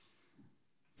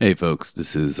Hey folks,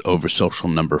 this is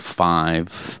Oversocial number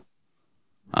 5.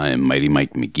 I am Mighty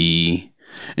Mike McGee,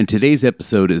 and today's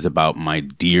episode is about my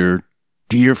dear,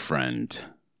 dear friend,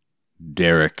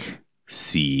 Derrick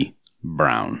C.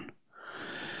 Brown.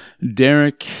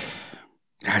 Derrick,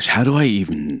 gosh, how do I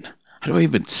even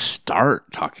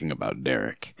start talking about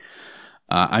Derrick?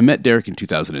 I met Derrick in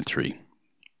 2003.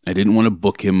 I didn't want to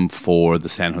book him for the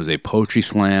San Jose Poetry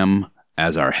Slam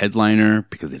as our headliner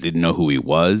because I didn't know who he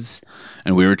was.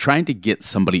 And we were trying to get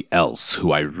somebody else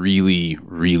who I really,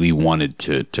 really wanted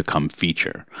to come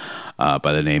feature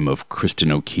by the name of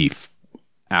Kristen O'Keefe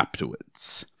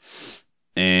Aptowitz.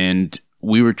 And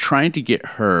we were trying to get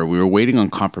her. We were waiting on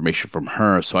confirmation from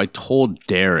her. So I told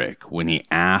Derrick when he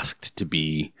asked to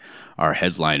be our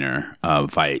headliner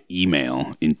via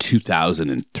email in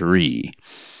 2003,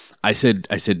 I said,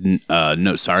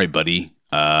 no, sorry, buddy.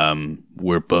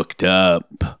 We're booked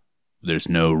up. There's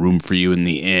no room for you in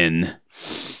the inn.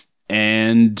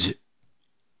 And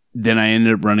then I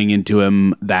ended up running into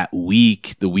him that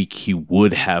week, the week he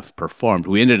would have performed.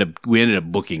 We ended up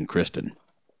booking Kristen.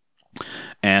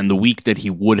 And the week that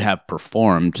he would have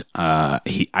performed,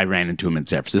 I ran into him in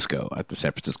San Francisco at the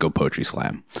San Francisco Poetry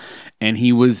Slam. And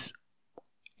he was,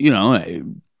 I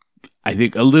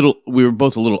think we were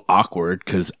both a little awkward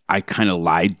because I kind of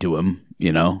lied to him,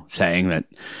 saying that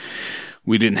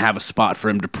we didn't have a spot for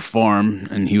him to perform,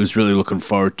 and he was really looking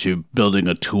forward to building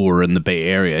a tour in the Bay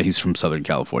Area. He's from Southern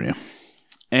California.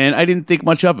 And I didn't think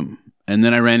much of him. And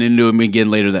then I ran into him again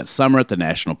later that summer at the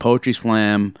National Poetry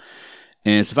Slam.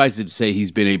 And suffice it to say, he's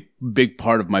been a big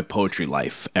part of my poetry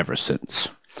life ever since.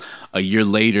 A year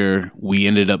later, we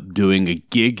ended up doing a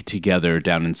gig together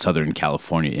down in Southern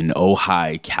California, in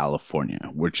Ojai, California,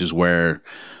 which is where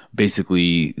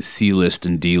basically C-list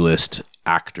and D-list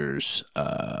actors,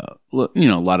 a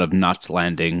lot of Knots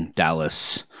Landing,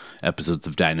 Dallas, episodes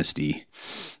of Dynasty,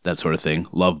 that sort of thing,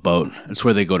 Love Boat. It's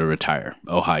where they go to retire,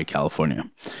 Ojai, California.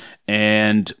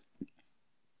 And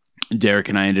Derrick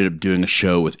and I ended up doing a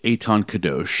show with Eitan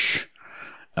Kadosh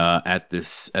at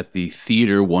the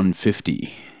Theater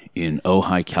 150 in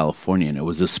Ojai, California. And it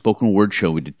was a spoken word show.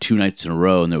 We did 2 nights in a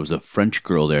row, and there was a French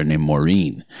girl there named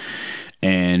Maureen.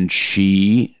 And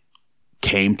she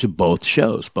came to both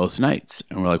shows, both nights.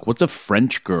 And we're like, what's a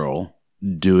French girl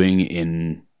doing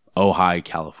in Ojai,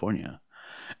 California?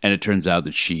 And it turns out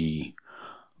that she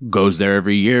goes there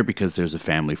every year because there's a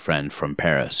family friend from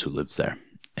Paris who lives there.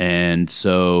 And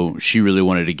so she really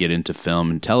wanted to get into film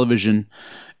and television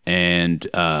and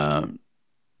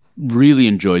really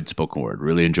enjoyed spoken word,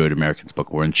 really enjoyed American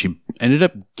spoken word. And she ended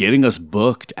up getting us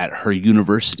booked at her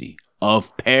University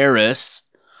of Paris.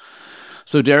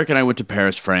 So Derrick and I went to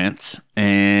Paris, France,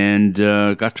 and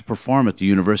got to perform at the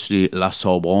University La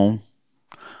Sorbonne.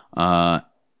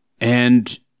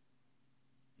 And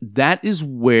that is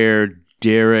where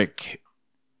Derrick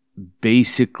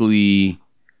basically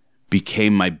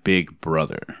became my big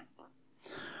brother,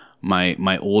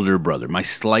 my older brother, my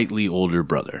slightly older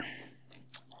brother.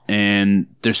 And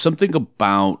there's something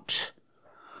about,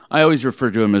 I always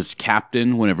refer to him as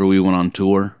captain whenever we went on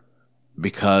tour,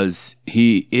 because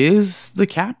he is the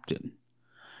captain.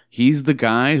 He's the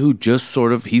guy who just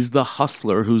he's the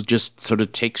hustler who just sort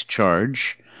of takes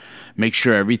charge, makes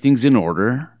sure everything's in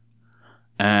order.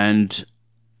 But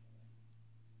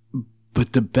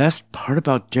the best part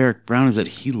about Derrick Brown is that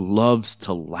he loves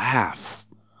to laugh.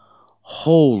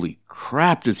 Holy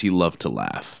crap, does he love to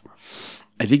laugh.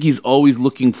 I think he's always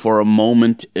looking for a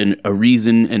moment and a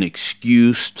reason, an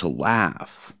excuse to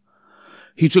laugh.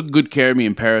 He took good care of me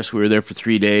in Paris. We were there for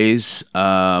 3 days.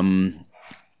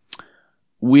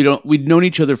 We'd known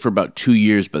each other for about 2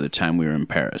 years by the time we were in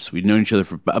Paris. We'd known each other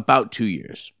for about 2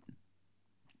 years.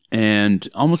 And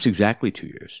almost exactly 2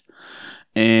 years.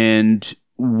 And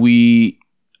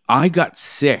I got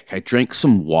sick. I drank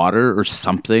some water or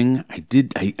something. I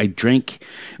drank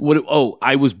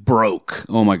I was broke.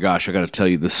 Oh my gosh, I got to tell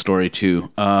you this story too.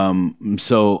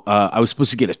 So I was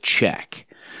supposed to get a check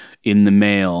in the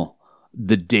mail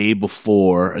the day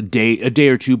before, a day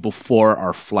or two before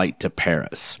our flight to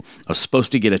Paris. I was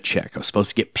supposed to get a check. I was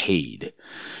supposed to get paid.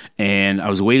 And I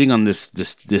was waiting on this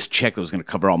check that was going to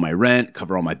cover all my rent,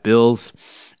 cover all my bills.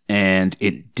 And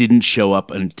it didn't show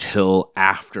up until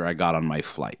after I got on my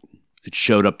flight. It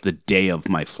showed up the day of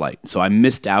my flight. So I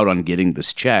missed out on getting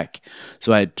this check.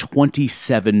 So I had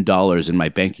 $27 in my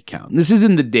bank account. And this is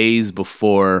in the days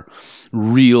before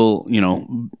real,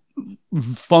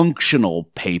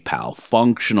 functional PayPal,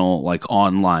 functional like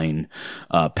online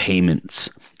payments.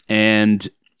 And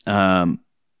I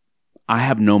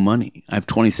have no money. I have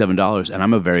 $27, and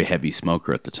I'm a very heavy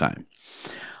smoker at the time.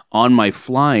 On my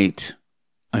flight,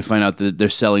 I find out that they're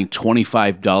selling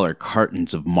 $25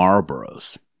 cartons of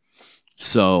Marlboros.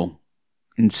 So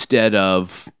instead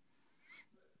of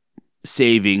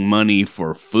saving money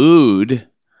for food,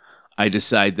 I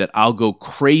decide that I'll go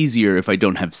crazier if I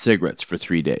don't have cigarettes for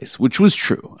 3 days, which was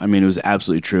true. I mean, it was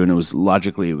absolutely true, and it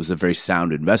was a very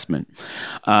sound investment.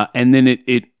 And then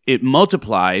it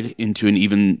multiplied into an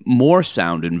even more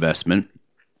sound investment,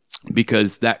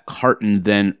 because that carton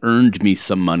then earned me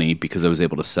some money, because I was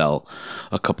able to sell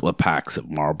a couple of packs of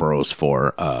Marlboros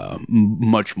for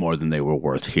much more than they were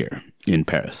worth here in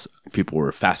Paris. People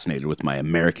were fascinated with my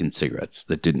American cigarettes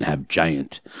that didn't have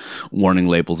giant warning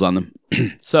labels on them.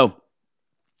 So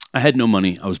I had no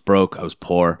money. I was broke. I was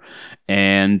poor.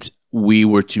 And we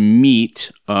were to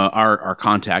meet our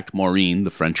contact, Maureen, the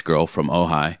French girl from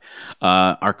Ojai,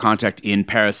 our contact in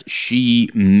Paris. She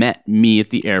met me at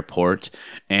the airport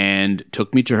and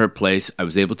took me to her place. I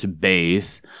was able to bathe,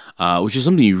 which is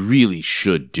something you really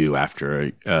should do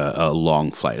after a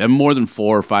long flight. And more than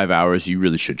 4 or 5 hours, you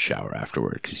really should shower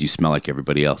afterward, because you smell like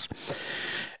everybody else.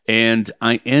 And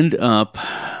I end up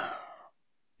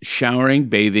showering,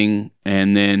 bathing,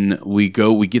 and then we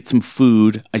get some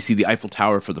food. I see the Eiffel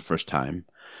Tower for the first time.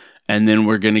 And then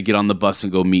we're going to get on the bus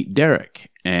and go meet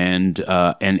Derrick and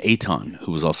Eitan,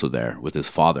 who was also there with his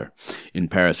father in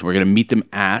Paris. We're going to meet them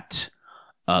at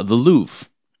the Louvre,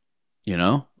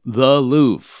 the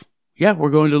Louvre. Yeah,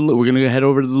 we're going to head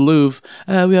over to the Louvre.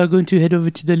 We are going to head over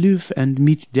to the Louvre and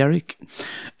meet Derrick.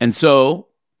 And so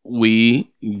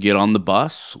we get on the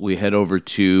bus. We head over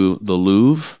to the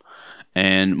Louvre.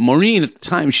 And Maureen at the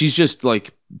time, she's just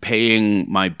like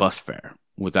paying my bus fare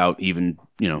without even,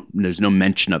 there's no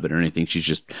mention of it or anything. She's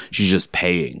just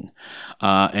paying.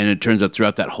 And it turns out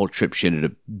throughout that whole trip, she ended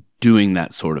up doing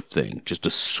that sort of thing. Just a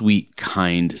sweet,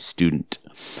 kind student.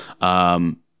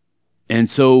 And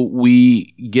so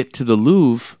we get to the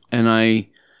Louvre, and I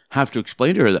have to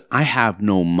explain to her that I have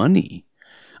no money.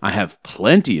 I have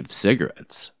plenty of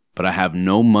cigarettes, but I have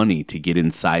no money to get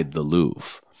inside the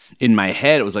Louvre. In my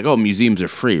head, it was like, oh, museums are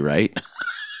free, right?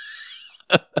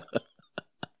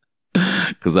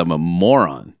 Because I'm a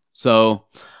moron. So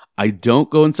I don't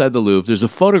go inside the Louvre. There's a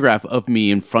photograph of me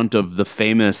in front of the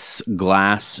famous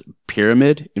glass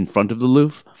pyramid in front of the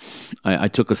Louvre. I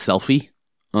took a selfie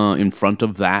in front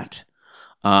of that.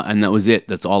 And that was it.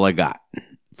 That's all I got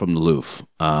from the Louvre.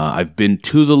 I've been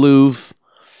to the Louvre,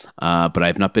 but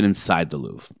I've not been inside the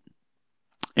Louvre.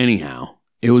 Anyhow,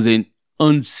 it was an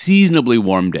unseasonably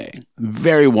warm day,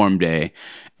 very warm day,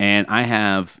 and I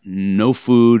have no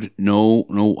food,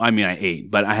 I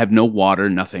ate, but I have no water,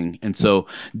 nothing. And so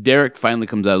Derrick finally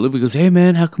comes out of the Louvre. He goes, "Hey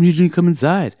man, how come you didn't come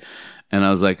inside?" And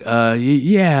I was like, I'll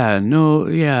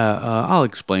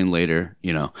explain later,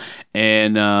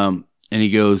 And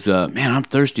he goes, "Man, I'm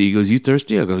thirsty." He goes, "You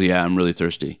thirsty?" I go, "Yeah, I'm really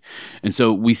thirsty." And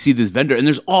so we see this vendor, and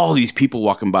there's all these people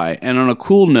walking by. And on a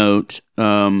cool note,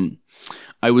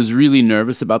 I was really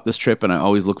nervous about this trip, and I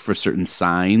always look for certain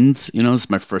signs. It's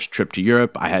my first trip to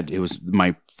Europe. It was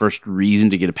my first reason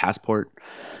to get a passport.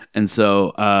 And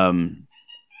so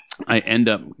I end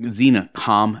up, Zena,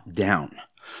 calm down.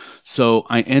 So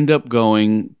I end up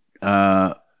going,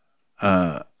 I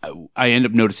end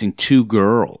up noticing 2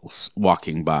 girls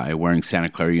walking by wearing Santa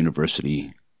Clara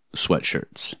University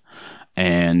sweatshirts.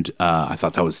 And I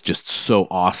thought that was just so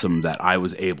awesome that I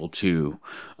was able to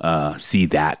see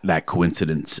that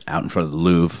coincidence out in front of the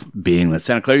Louvre, being that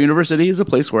Santa Clara University is a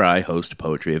place where I host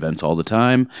poetry events all the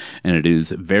time, and it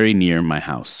is very near my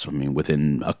house. I mean,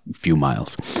 within a few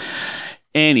miles.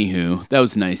 Anywho, that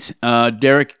was nice.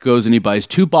 Derrick goes and he buys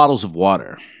 2 bottles of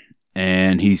water.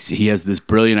 And he has this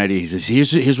brilliant idea. He says,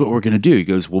 here's what we're going to do. He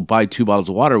goes, we'll buy 2 bottles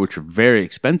of water, which are very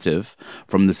expensive,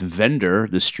 from this vendor,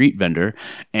 the street vendor,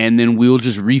 and then we'll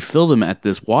just refill them at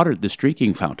this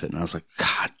drinking fountain. And I was like,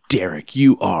 God, Derrick,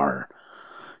 you are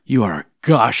a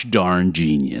gosh darn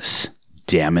genius.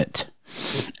 Damn it.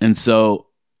 And so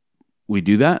we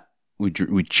do that.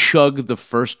 We chug the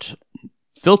first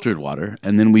filtered water,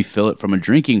 and then we fill it from a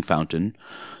drinking fountain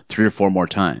 3 or 4 more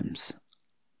times.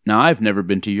 Now, I've never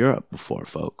been to Europe before,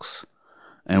 folks,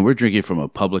 and we're drinking from a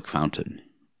public fountain,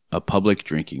 a public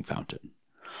drinking fountain.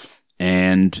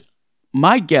 And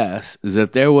my guess is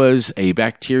that there was a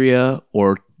bacteria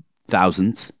or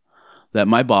thousands that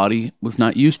my body was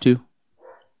not used to.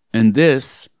 And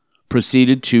this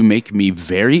proceeded to make me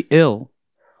very ill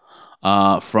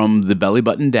from the belly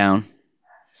button down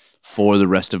for the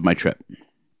rest of my trip.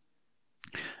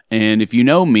 And if you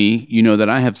know me, you know that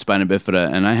I have spina bifida,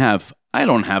 and I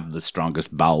don't have the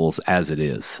strongest bowels as it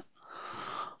is.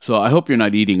 So I hope you're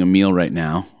not eating a meal right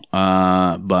now.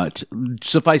 But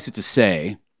suffice it to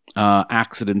say,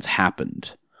 accidents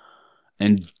happened.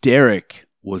 And Derrick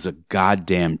was a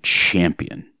goddamn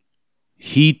champion.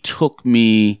 He took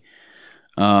me.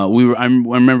 I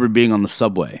remember being on the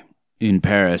subway in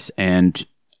Paris, and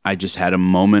I just had a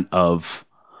moment of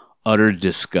utter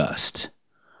disgust.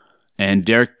 And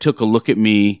Derrick took a look at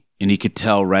me, and he could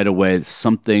tell right away that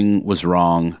something was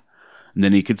wrong. And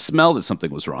then he could smell that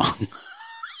something was wrong.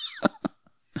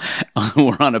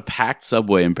 We're on a packed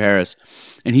subway in Paris,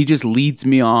 and he just leads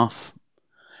me off.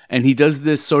 And he does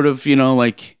this sort of,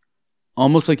 like,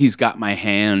 almost like he's got my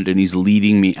hand and he's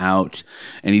leading me out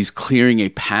and he's clearing a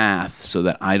path so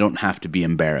that I don't have to be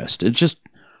embarrassed. It's just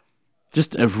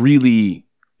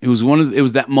it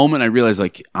was that moment I realized,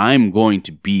 like, I'm going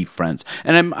to be friends.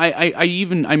 And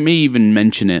I may even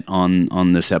mention it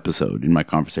on this episode in my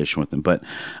conversation with him, but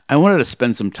I wanted to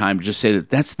spend some time to just say that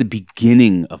that's the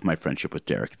beginning of my friendship with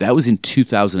Derrick. That was in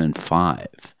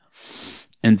 2005.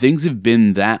 And things have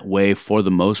been that way for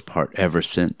the most part ever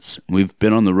since. We've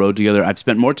been on the road together. I've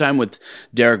spent more time with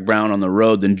Derrick Brown on the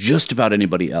road than just about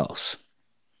anybody else.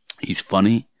 He's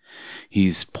funny.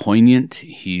 He's poignant.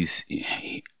 He's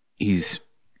a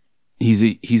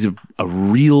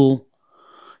real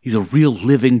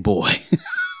living boy.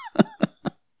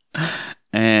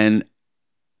 And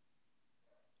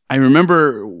I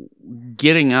remember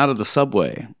getting out of the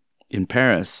subway in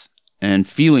Paris and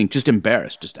feeling just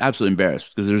embarrassed, just absolutely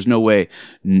embarrassed, because there was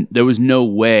no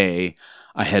way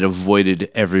I had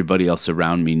avoided everybody else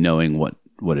around me knowing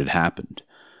what had happened.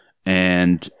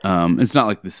 And it's not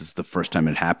like this is the first time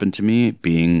it happened to me,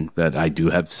 being that I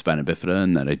do have spina bifida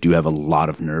and that I do have a lot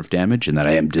of nerve damage and that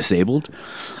I am disabled.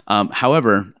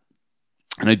 However,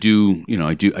 and I do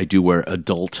wear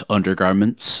adult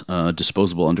undergarments,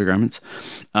 disposable undergarments,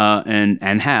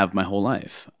 and have my whole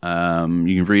life. You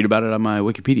can read about it on my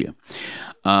Wikipedia.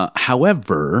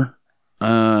 However,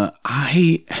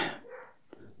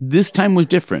 this time was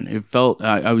different. It felt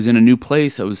I was in a new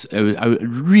place. I was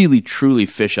really truly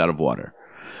fish out of water,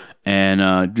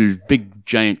 and big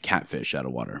giant catfish out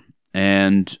of water.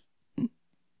 And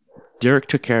Derrick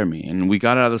took care of me, and we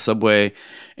got out of the subway,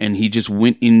 and he just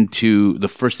went into the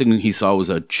first thing he saw was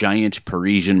a giant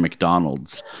Parisian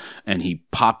McDonald's, and he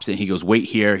pops in. He goes, "Wait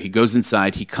here." He goes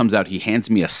inside. He comes out. He hands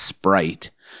me a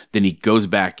Sprite. Then he goes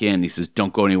back in. He says,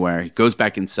 "Don't go anywhere." He goes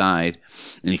back inside,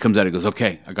 and he comes out. He goes,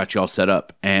 "Okay, I got you all set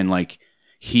up." And like,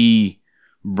 he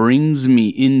brings me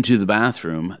into the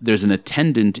bathroom. There's an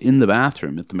attendant in the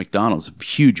bathroom at the McDonald's, a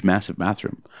huge, massive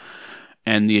bathroom.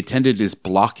 And the attendant is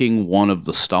blocking one of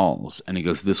the stalls. And he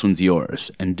goes, "This one's yours."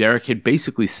 And Derrick had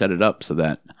basically set it up so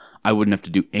that I wouldn't have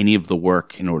to do any of the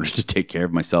work in order to take care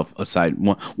of myself aside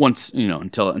once,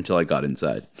 until I got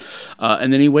inside.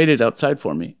 And then he waited outside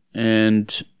for me and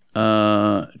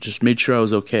just made sure I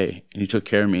was okay. And he took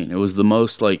care of me. And it was the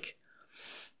most, like,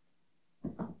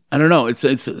 I don't know. It's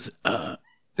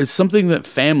something that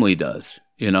family does,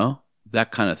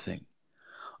 that kind of thing.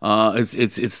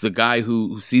 It's the guy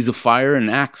who sees a fire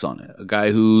and acts on it. A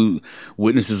guy who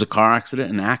witnesses a car accident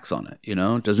and acts on it,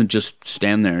 doesn't just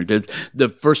stand there. The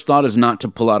first thought is not to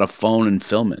pull out a phone and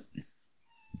film it.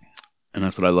 And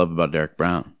that's what I love about Derrick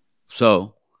Brown.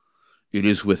 So it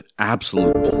is with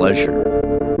absolute pleasure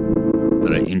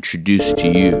that I introduce to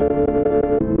you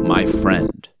my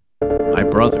friend, my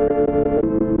brother,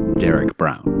 Derrick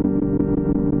Brown.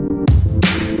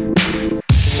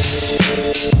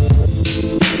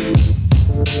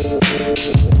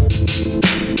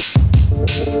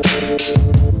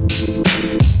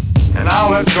 And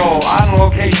now let's go on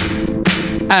location.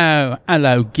 Oh,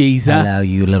 hello, geezer. Hello,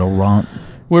 you little runt.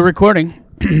 We're recording.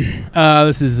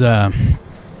 This is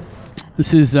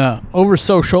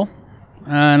Oversocial,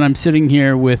 and I'm sitting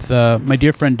here with my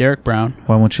dear friend Derrick Brown.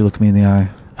 Why won't you look me in the eye?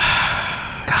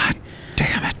 God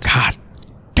damn it. God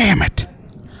damn it.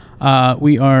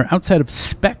 We are outside of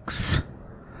Specs.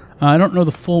 I don't know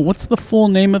what's the full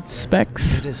name of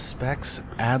Specs? It is Specs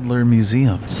Adler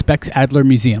Museum. Specs Adler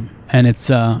Museum, and it's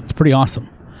pretty awesome.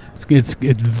 It's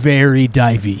very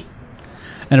divey,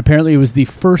 and apparently it was the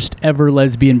first ever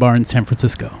lesbian bar in San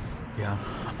Francisco. Yeah.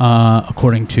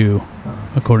 According to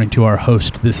our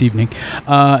host this evening,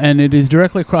 and it is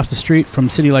directly across the street from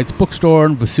City Lights Bookstore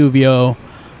and Vesuvio.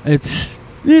 It's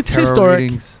historic.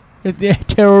 Readings.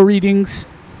 Tarot readings.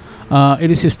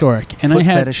 It is historic, and Foot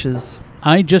fetishes.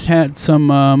 I just had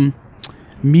some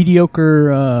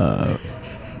mediocre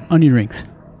onion rings.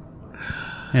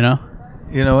 You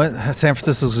know what? San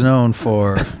Francisco's known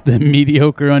for the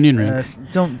mediocre onion rings.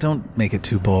 Don't make it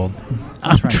too bold.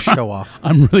 I'm trying to show off.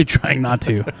 I'm really trying not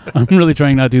to.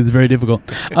 It's very difficult.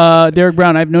 Derrick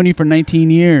Brown, I've known you for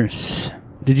 19 years.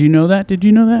 Did you know that?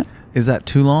 Is that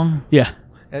too long? Yeah.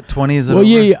 At 20, is it Well,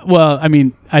 over? yeah. Well, I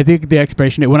mean, I think the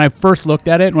expiration date, when I first looked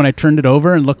at it, when I turned it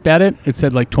over and looked at it, it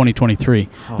said like 2023.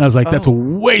 And I was like, that's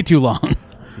way too long.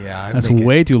 Yeah. That's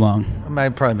way too long.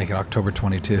 I'd probably make it October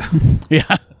 22. Yeah.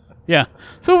 Yeah.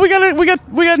 So we got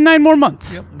 9 more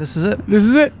months. Yep. This is it. This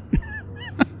is it.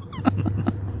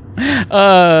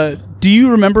 Do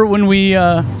you remember when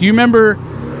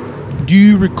do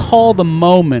you recall the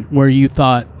moment where you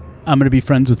thought, I'm going to be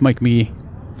friends with Mike McGee?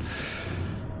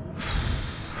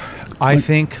 I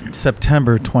think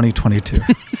September 2022.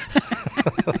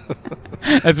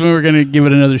 That's when we're going to give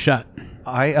it another shot.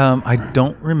 I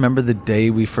don't remember the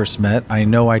day we first met. I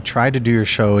know I tried to do your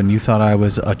show and you thought I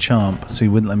was a chump, so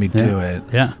you wouldn't let me do it.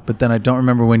 Yeah. But then I don't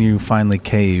remember when you finally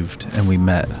caved and we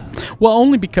met. Well,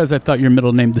 only because I thought your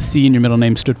middle name, the C in your middle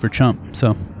name, stood for chump.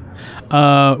 So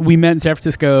we met in San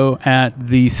Francisco at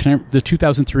the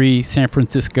 2003 San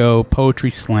Francisco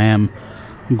Poetry Slam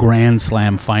Grand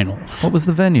Slam Finals. What was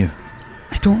the venue?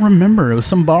 I don't remember. It was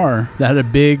some bar that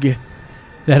had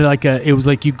it was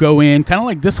like you go in, kind of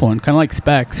like this one, kind of like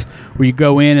Specs, where you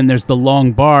go in and there's the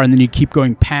long bar and then you keep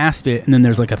going past it and then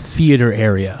there's like a theater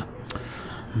area.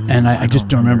 And I just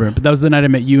don't remember it. But that was the night I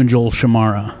met you and Joel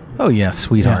Shamara. Oh yeah,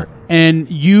 sweetheart. Yeah. And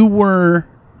you were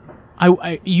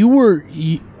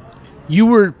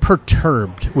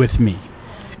perturbed with me.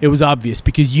 It was obvious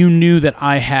because you knew that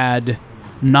I had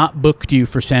not booked you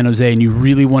for San Jose and you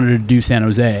really wanted to do San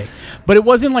Jose. But it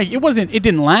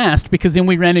didn't last because then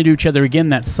we ran into each other again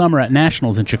that summer at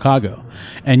Nationals in Chicago.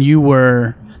 And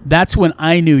that's when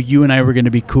I knew you and I were going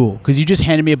to be cool because you just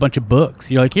handed me a bunch of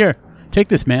books. You're like, here, take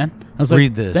this, man. I was like,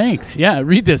 read this. Thanks. Yeah,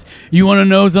 read this. You want to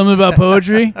know something about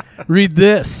poetry? Read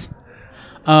this.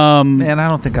 Man, I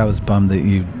don't think I was bummed that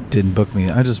you didn't book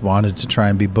me. I just wanted to try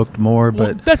and be booked more,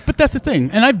 but that's the thing.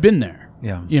 And I've been there.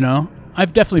 Yeah. You know,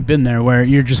 I've definitely been there where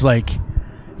you're just like,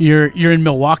 you're in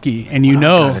Milwaukee and you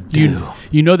know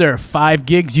there are 5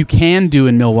 gigs you can do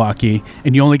in Milwaukee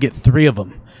and you only get 3 of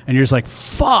them. And you're just like,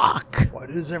 fuck. Why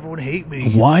does everyone hate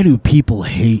me? Why do people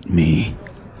hate me?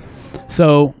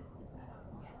 So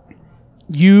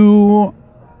would you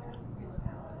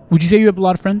say you have a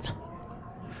lot of friends?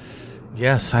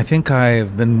 Yes, I think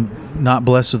I've been not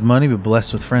blessed with money, but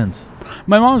blessed with friends.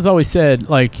 My mom has always said,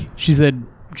 she's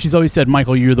always said,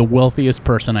 Michael, you're the wealthiest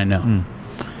person I know.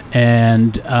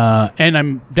 And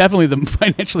I'm definitely the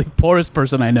financially poorest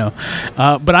person I know.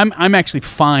 But I'm actually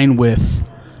fine with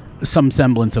some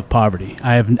semblance of poverty.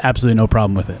 I have absolutely no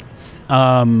problem with it.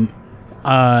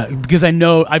 Because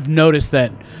I've noticed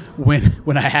that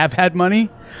when I have had money,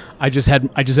 I just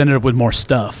ended up with more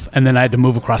stuff, and then I had to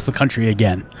move across the country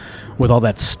again with all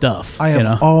that stuff. I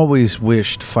have always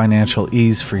wished financial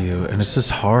ease for you, and it's just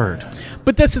hard.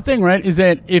 But that's the thing, right? Is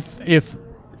that if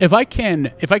I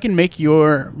can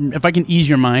ease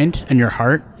your mind and your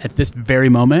heart at this very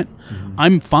moment,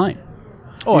 I'm fine.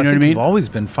 Oh, you know I think what I mean? you've always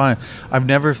been fine. I've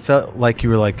never felt like you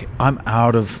were like, I'm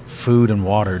out of food and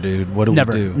water, dude. What do we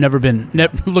do? Never been.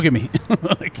 Look at me.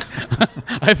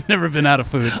 I've never been out of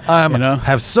food.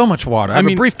 Have so much water. I have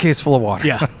a briefcase full of water.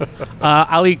 Yeah.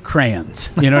 I'll eat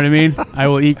crayons. You know what I mean? I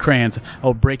will eat crayons. I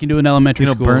will break into an elementary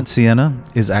school. Burnt sienna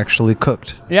is actually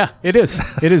cooked. Yeah, it is.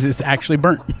 It is. It's actually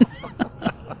burnt.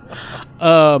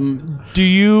 Do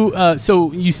you?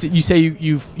 So you say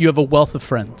you have a wealth of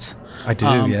friends. I do,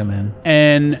 yeah, man.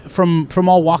 And from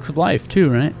all walks of life too,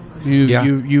 right?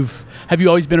 Have you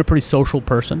always been a pretty social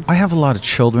person? I have a lot of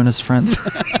children as friends.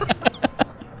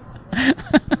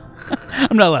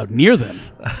 I'm not allowed near them.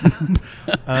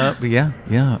 But yeah.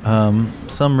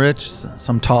 Some rich,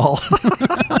 some tall.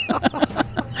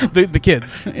 The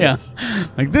kids, yeah.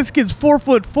 Like this kid's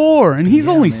 4'4" and he's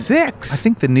only 6. I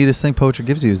think the neatest thing poetry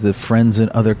gives you is the friends in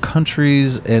other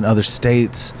countries and other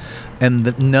states,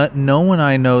 and no one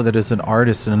I know that is an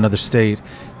artist in another state.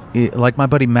 Like my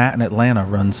buddy Matt in Atlanta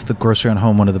runs the Grocery on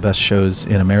Home, one of the best shows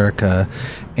in America,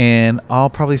 and I'll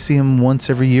probably see him once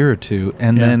every year or two,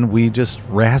 and then we just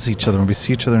razz each other and we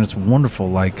see each other, and it's wonderful.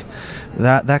 Like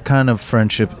that kind of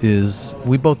friendship is,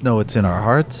 we both know it's in our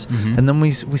hearts, and then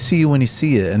we see you when you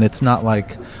see it, and it's not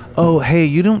like, oh, hey,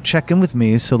 you don't check in with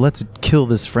me, so let's kill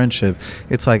this friendship.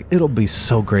 It's like, it'll be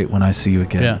so great when I see you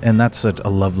again, and that's a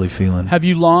lovely feeling. Have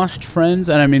you lost friends?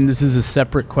 And I mean, this is a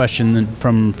separate question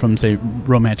from say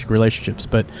romantic relationships,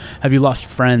 but have you lost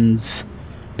friends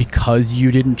because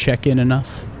you didn't check in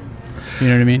enough? You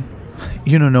know what I mean?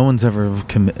 You know, no one's ever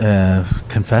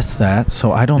confessed that,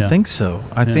 so I don't think so.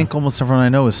 I think almost everyone I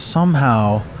know is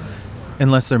somehow,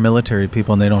 unless they're military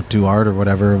people and they don't do art or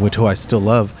whatever, who I still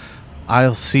love,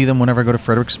 I'll see them whenever I go to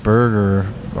Fredericksburg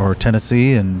or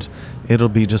Tennessee, and it'll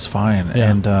be just fine.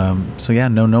 And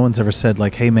no one's ever said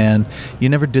like, hey man, you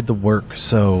never did the work,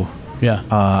 so Yeah.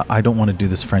 I don't want to do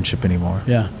this friendship anymore.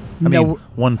 Yeah. I mean,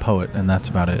 one poet, and that's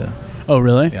about it. Oh,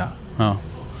 really? Yeah. Oh.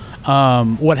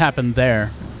 What happened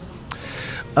there?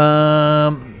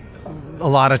 A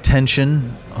lot of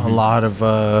tension, a lot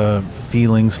of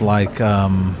feelings like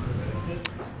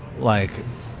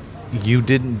you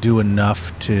didn't do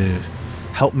enough to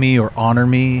help me or honor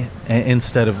me,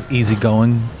 instead of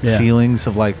easygoing feelings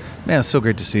of like, man, it's so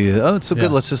great to see you. Oh, it's so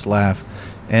good. Let's just laugh.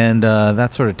 And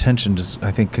that sort of tension just,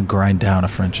 I think, can grind down a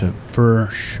friendship. For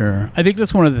sure. I think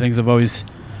that's one of the things I've always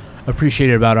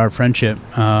appreciated about our friendship.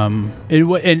 And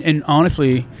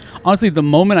honestly, the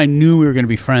moment I knew we were going to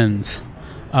be friends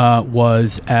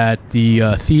was at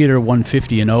the Theater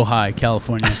 150 in Ojai,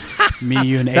 California. Me,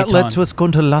 you, and Eitan. That led to us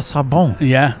going to La Sabon.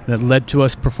 Yeah, that led to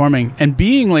us performing and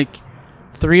being like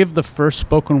 3 of the first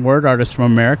spoken word artists from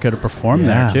America to perform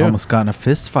there too. Almost got in a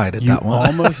fist fight at that one.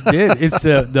 Almost did. It's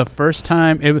the first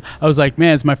time. I was like,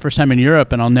 man, it's my first time in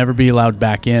Europe, and I'll never be allowed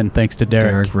back in thanks to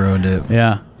Derrick. Derrick ruined it.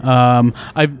 Yeah.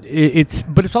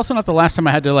 But it's also not the last time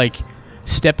I had to like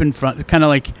step in front, kind of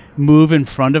like move in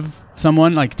front of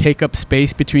someone, like take up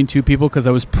space between 2 people, because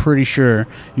I was pretty sure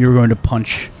you were going to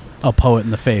punch a poet in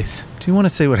the face. Do you want to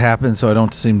say what happened so I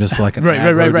don't seem just like an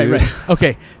aggro dude? Right.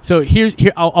 Okay, so here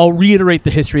I'll reiterate the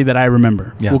history that I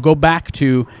remember. Yeah. We'll go back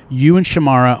to you and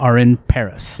Shamara are in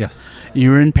Paris. Yes.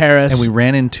 You were in Paris. And we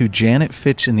ran into Janet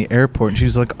Fitch in the airport, and she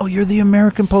was like, oh, you're the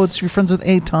American poets, you're friends with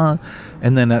Eitan.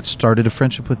 And then that started a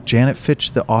friendship with Janet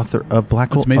Fitch, the author of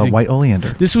White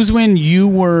Oleander. This was when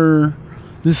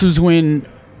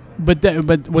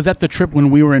But was that the trip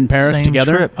when we were in Paris Same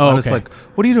together? Trip. Oh, I was like,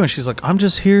 what are you doing? She's like, I'm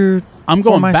just here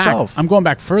for myself. I'm going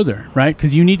back further, right?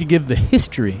 Because you need to give the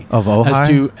history of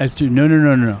Ojai? as to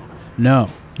no,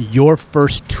 your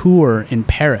first tour in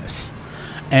Paris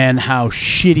and how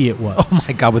shitty it was. Oh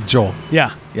my God, with Joel.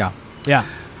 Yeah.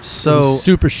 So it was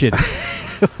super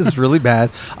shitty. It was really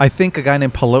bad. I think a guy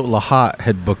named Pilot Lahat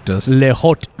had booked us. Le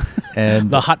Hot.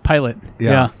 And the hot pilot.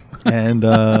 Yeah.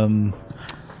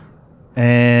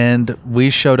 And we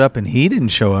showed up, and he didn't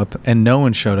show up, and no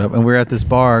one showed up. And we were at this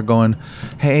bar going,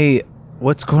 hey,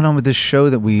 what's going on with this show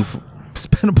that we've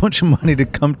spent a bunch of money to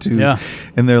come to? Yeah.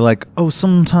 And they're like, oh,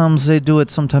 sometimes they do it,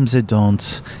 sometimes they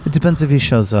don't. It depends if he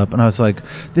shows up. And I was like,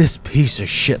 this piece of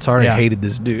shit. So I already hated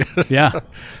this dude. Yeah.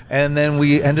 And then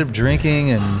we ended up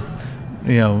drinking, and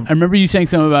I remember you saying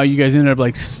something about you guys ended up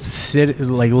like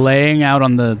laying out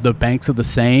on the banks of the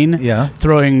Seine,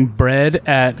 throwing bread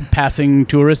at passing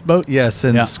tourist boats. Yes,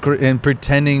 and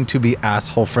pretending to be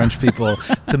asshole French people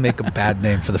to make a bad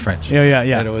name for the French. Yeah.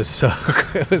 And it was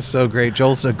so great.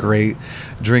 Joel's a great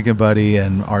drinking buddy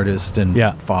and artist and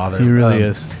father. He really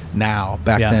is. Now,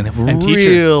 back then, and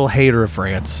real hater of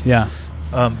France. Yeah.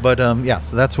 So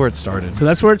that's where it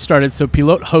started. So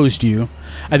Pilot hosed you.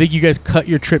 I think you guys cut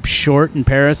your trip short in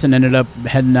Paris and ended up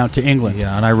heading out to England.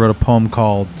 Yeah, and I wrote a poem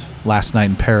called Last Night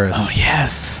in Paris. Oh,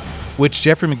 yes. Which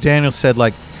Jeffrey McDaniel said,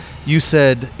 like, you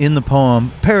said in the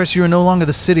poem, Paris, you are no longer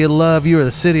the city of love, you are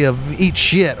the city of eat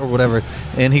shit, or whatever.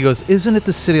 And he goes, isn't it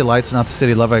the city of lights, not the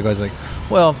city of love? I was like,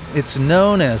 well, it's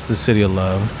known as the city of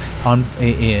love.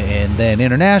 And then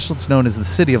international, it's known as the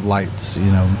city of lights,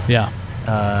 Yeah.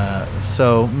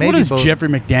 So maybe what does Jeffrey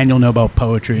McDaniel know about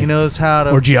poetry? He knows how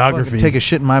to or geography. Take a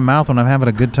shit in my mouth when I'm having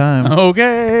a good time.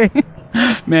 Okay,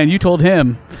 man, you told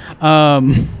him.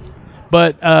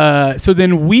 But so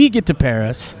then we get to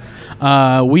Paris.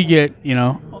 We get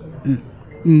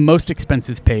most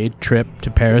expenses paid trip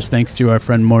to Paris thanks to our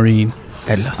friend Maureen.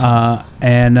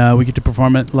 And we get to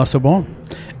perform at La Sorbonne.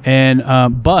 And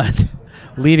but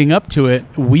leading up to it,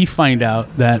 we find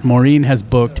out that Maureen has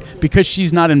booked, because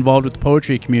she's not involved with the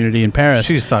poetry community in Paris.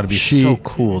 She's thought it'd be so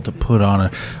cool to put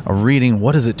on a reading.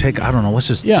 What does it take? I don't know. Let's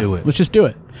just do it. Let's just do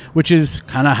it. Which is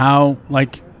kind of how,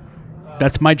 like,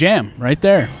 that's my jam right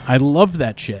there. I love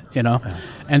that shit, Yeah.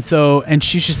 And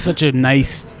she's just such a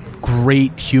nice,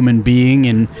 great human being,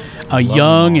 and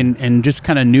young and just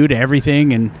kind of new to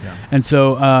everything. And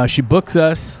so she books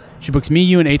us. She books me,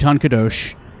 you, and Eitan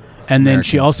Kadosh. And then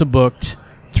she also booked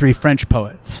 3 French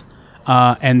poets.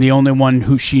 And the only one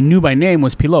who she knew by name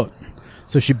was Pilot.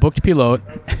 So she booked Pilot,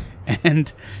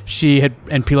 and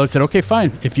Pilot said, okay,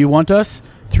 fine. If you want us,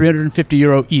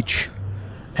 €350 each.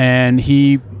 And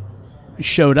he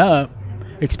showed up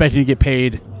expecting to get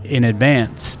paid in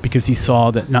advance because he saw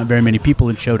that not very many people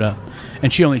had showed up.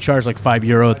 And she only charged like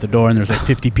 €5 at the door, and there's like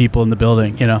 50 people in the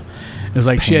building, It was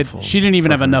like she didn't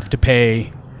even have enough to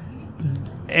pay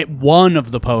one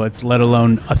of the poets, let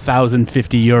alone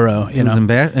 1,050 euro. It was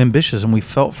ambitious, and we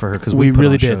felt for her because we we put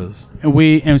really on did. shows.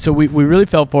 And so we really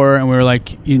felt for her, and we were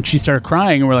like, and she started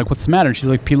crying, and we're like, what's the matter? And she's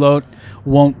like, Pilot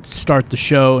won't start the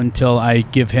show until I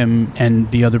give him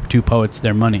and the other two poets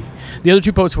their money. The other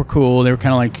two poets were cool. They were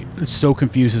kind of like so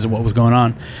confused as to what was going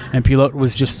on, and Pilot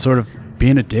was just sort of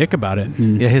being a dick about it.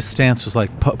 And Yeah, his stance was like,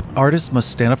 artists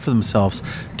must stand up for themselves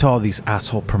to all these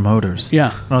asshole promoters.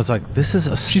 Yeah. And I was like, this is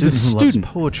a She's a student who loves student.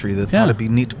 poetry that Yeah. thought it'd be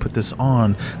neat to put this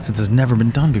on since it's never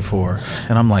been done before.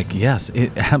 And I'm like, yes,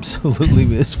 it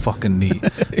absolutely is fucking neat.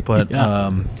 But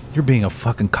Yeah. you're being a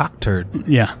fucking cock turd.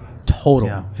 yeah,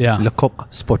 total. Yeah. Le coq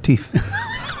sportif.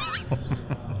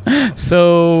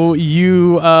 So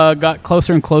you got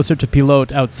closer and closer to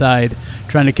Pilot outside,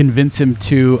 trying to convince him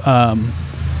to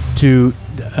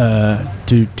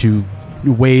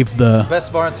waive the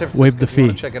Best bar in San Francisco. Waive the if you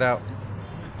wanna fee. check it out.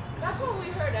 That's what we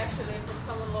heard actually from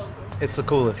someone local. It's the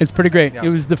coolest. It's pretty great. Yeah. It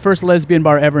was the first lesbian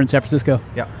bar ever in San Francisco.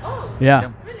 Yeah. Oh, Yeah.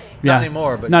 Yeah. really? Yeah. Not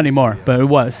anymore, but not it used to anymore, be. but it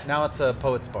was. Now it's a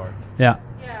poet's bar. Yeah,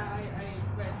 Yeah,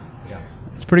 I read. Yeah.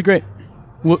 it's pretty great.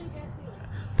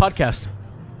 Podcast.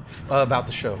 About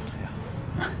the show.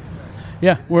 Yeah.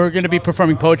 Yeah, we're going to be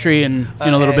performing poetry in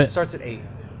a little It bit. starts at 8.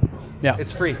 Yeah,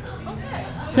 It's free. Okay.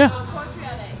 Yeah. So poetry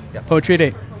at 8. poetry at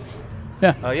 8.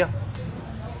 Yeah. Yeah.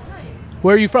 Nice.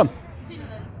 Where are you from?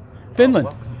 Finland. Finland.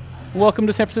 Welcome. Welcome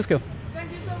to San Francisco.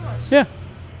 Thank you so much. Yeah,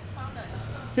 Sound nice.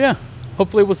 yeah.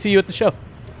 Hopefully we'll see you at the show.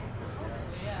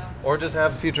 Yeah. Or just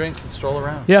have a few drinks and stroll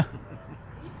around. Yeah,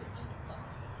 Need to eat some.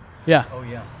 yeah. Oh,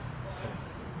 yeah.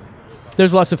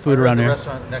 There's lots of food around the here.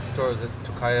 restaurant next door is at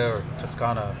Tukaya or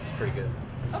Toscana. It's pretty good.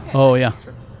 Okay. Oh yeah.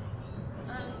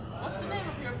 And what's the name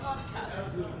of your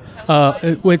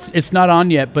podcast? It's not on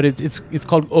yet, but it's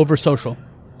called Oversocial.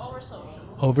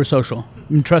 Oversocial. Oversocial.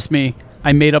 And trust me,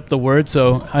 I made up the word,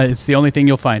 so it's the only thing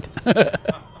you'll find.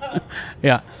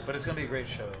 Yeah, But it's going to be a great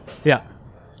show. yeah.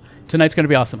 Tonight's gonna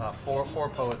be awesome. Four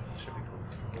poets should be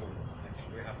cool.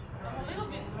 I'm a little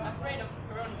bit afraid of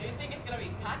Corona. Do you think it's gonna be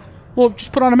packed? Well,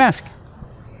 just put on a mask.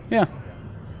 Yeah.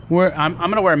 I'm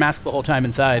gonna wear a mask the whole time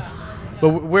inside, but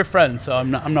we're friends, so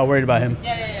I'm not worried about him.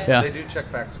 Yeah. They do check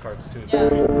fax cards too.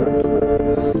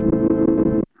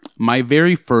 My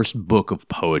very first book of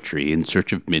poetry, In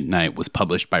Search of Midnight, was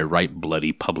published by Right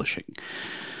Bloody Publishing.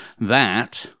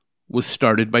 That was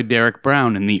started by Derrick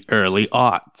Brown in the early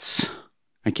aughts.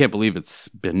 I can't believe it's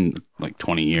been like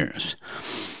 20 years.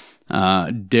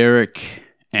 Derrick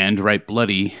and Right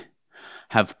Bloody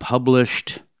have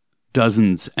published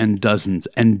dozens and dozens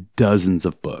and dozens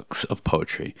of books of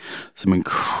poetry. Some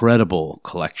incredible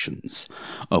collections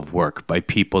of work by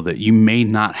people that you may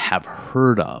not have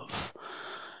heard of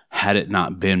had it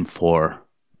not been for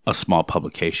a small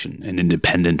publication, an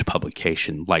independent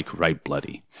publication like Right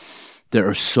Bloody. There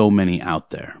are so many out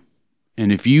there.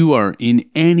 And if you are in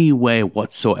any way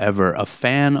whatsoever a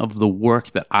fan of the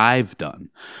work that I've done,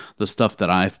 the stuff that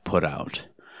I've put out,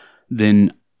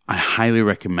 then I highly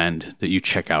recommend that you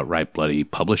check out Right Bloody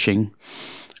Publishing.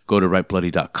 Go to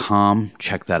rightbloody.com,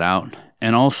 check that out.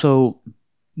 And also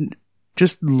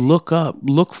just look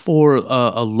for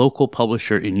a local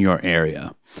publisher in your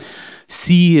area.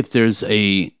 See if there's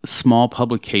a small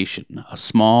publication, a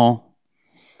small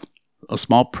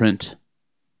print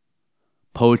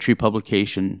poetry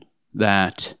publication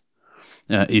that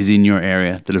is in your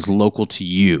area, that is local to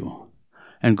you,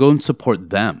 and go and support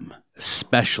them,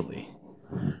 especially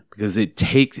because it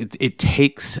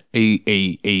takes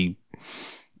a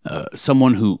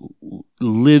someone who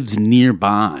lives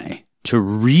nearby to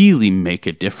really make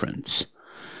a difference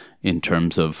in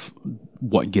terms of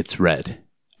what gets read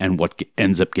and what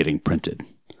ends up getting printed.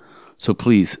 So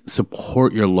please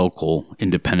support your local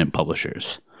independent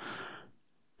publishers.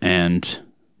 And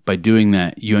by doing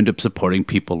that, you end up supporting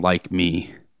people like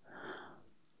me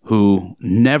who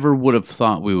never would have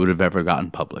thought we would have ever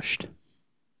gotten published.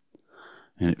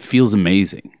 And it feels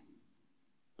amazing.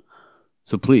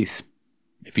 So please,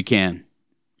 if you can,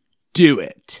 do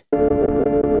it.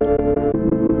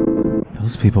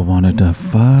 Those people wanted to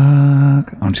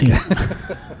fuck. I'm just kidding.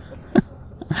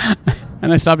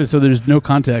 And I stopped it so there's no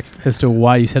context as to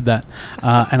why you said that,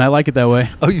 and I like it that way.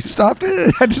 Oh, you stopped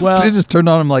it? I Well- just turned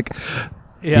on. I'm like,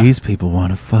 Yeah. these people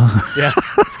want to fuck. Yeah,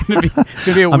 it's gonna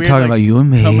be a I'm weird, talking about you and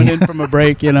me. coming in from a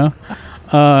break. I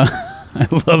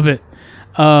love it.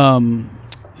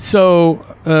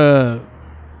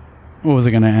 What was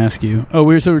I going to ask you? Oh,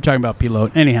 we were talking about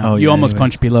Pilot. Anyhow, you almost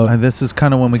punched Pilot. This is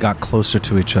kind of when we got closer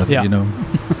to each other. Yeah. You know.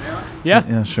 Yeah,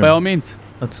 yeah, sure. by all means.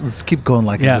 Let's keep going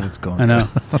like as if it's going. I know.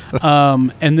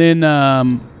 And then,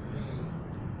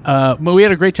 but we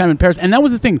had a great time in Paris, and that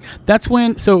was the thing. That's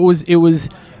when. So it was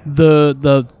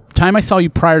the time I saw you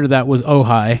prior to that was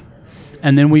Ojai,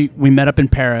 and then we met up in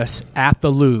Paris at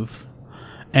the Louvre,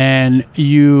 and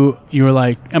you were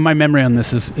like, and my memory on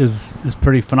this is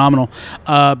pretty phenomenal,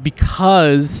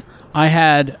 because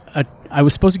I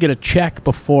was supposed to get a check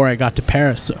before I got to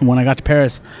Paris. And when I got to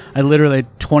Paris, I literally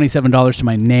had $27 to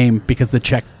my name because the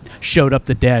check showed up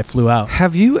the day I flew out.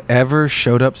 Have you ever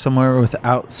showed up somewhere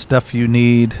without stuff you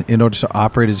need in order to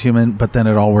operate as human, but then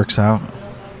it all works out?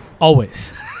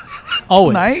 Always.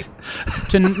 Always.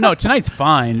 Tonight? No, tonight's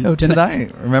fine. No,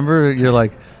 tonight. Remember, you're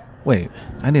like, wait,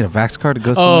 I need a Vax card to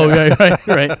go Oh, somewhere.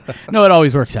 right. No, it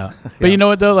always works out. But you know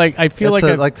what, though? Like, I feel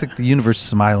Like the universe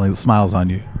smiles on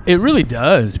you. it really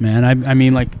does, man. I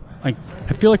mean, like I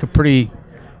feel like a pretty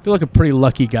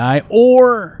lucky guy,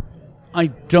 or I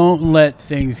don't let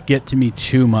things get to me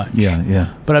too much.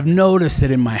 Yeah. But I've noticed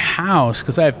it in my house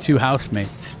because I have two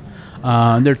housemates.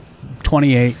 They're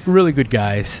 28, really good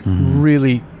guys.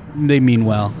 Really, they mean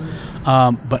well.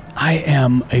 But I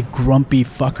am a grumpy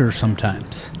fucker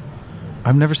sometimes.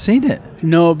 I've never seen it.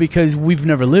 No, because we've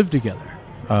never lived together.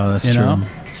 Oh, that's You true. know?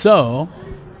 So,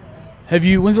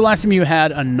 when's the last time you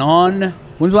had a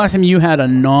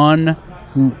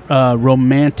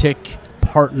romantic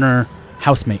partner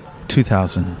housemate?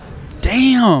 2000.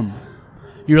 Damn.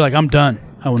 You're like, I'm done.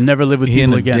 I will never live with He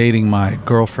people ended up again. dating my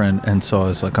girlfriend, and so I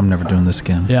was like, I'm never doing this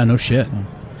again. Yeah, no shit.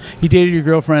 He dated your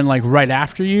girlfriend like right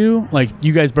after you? Like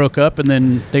you guys broke up and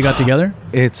then they got together?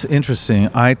 It's interesting.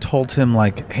 I told him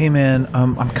like, hey man,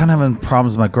 I'm kind of having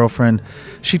problems with my girlfriend.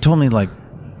 She told me like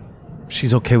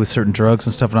she's okay with certain drugs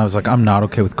and stuff, and I was like, I'm not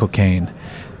okay with cocaine.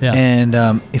 Yeah.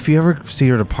 And if you ever see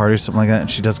her at a party or something like that and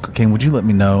she does cocaine, would you let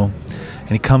me know? And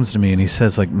he comes to me and he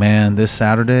says like, man, this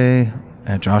Saturday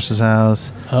at Josh's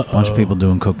house, a bunch of people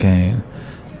doing cocaine.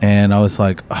 And I was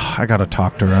like, oh, I gotta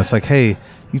talk to her. I was like, hey,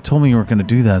 you told me you weren't going to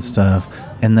do that stuff,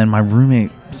 and then my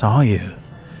roommate saw you.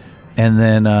 And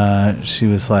then she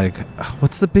was like,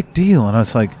 what's the big deal? And I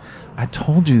was like, I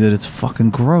told you that it's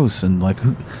fucking gross, and like,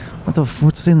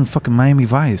 what's in fucking Miami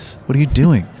Vice? What are you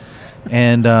doing?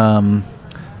 And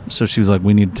so she was like,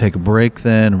 we need to take a break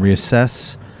then,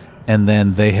 reassess. And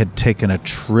then they had taken a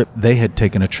trip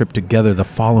together the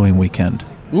following weekend.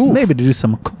 Oof. Maybe to do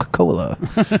some Coca-Cola.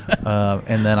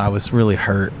 And then I was really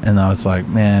hurt, and I was like,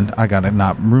 man, I gotta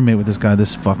not roommate with this guy.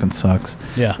 This fucking sucks.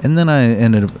 Yeah. And then I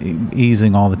ended up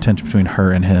easing all the tension between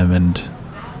her and him, and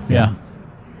Yeah.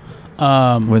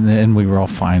 and we were all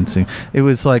fine. See, it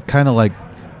was like kind of like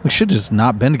we should just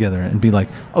not been together and be like,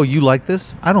 oh, you like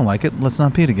this? I don't like it. Let's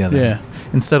not be together. Yeah.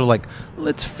 Instead of like,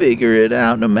 let's figure it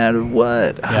out no matter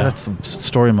what. Yeah. That's the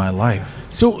story of my life.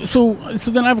 So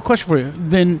then I have a question for you.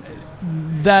 Then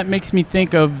that makes me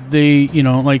think of the,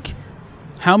 like,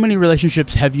 how many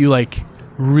relationships have you like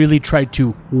really tried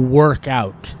to work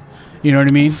out? You know what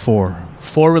I mean? 4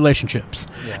 relationships.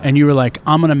 Yeah. And you were like,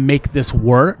 I'm going to make this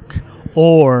work,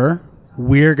 or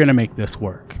we're going to make this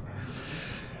work.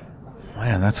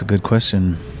 Man, that's a good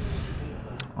question.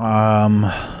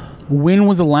 When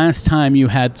was the last time you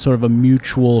had sort of a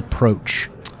mutual approach?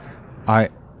 I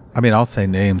mean, I'll say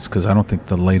names because I don't think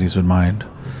the ladies would mind.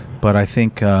 But I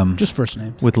think just first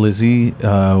names. With Lizzie,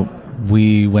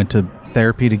 we went to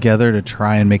therapy together to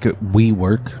try and make it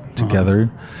work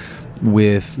together.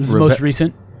 With this is the most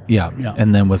recent? Yeah.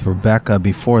 And then with Rebecca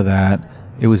before that,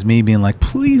 it was me being like,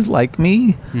 please like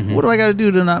me. Mm-hmm. What do I got to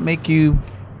do to not make you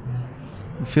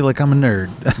feel like I'm a nerd?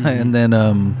 Mm-hmm. And then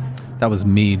that was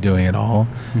me doing it all.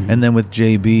 Mm-hmm. And then with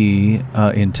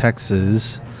JB in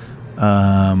Texas,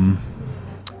 I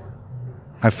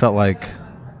felt like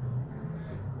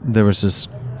there was just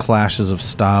clashes of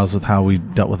styles with how we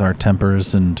dealt with our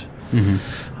tempers, and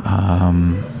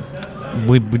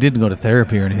we didn't go to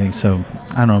therapy or anything, so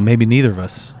I don't know, maybe neither of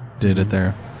us did it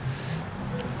there.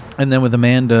 And then with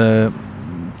Amanda,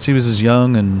 she was as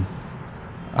young and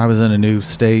I was in a new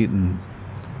state, and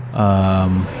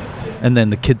then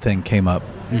the kid thing came up.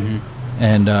 Mm-hmm.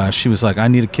 And she was like, I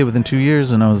need a kid within 2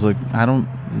 years, and I was like, I don't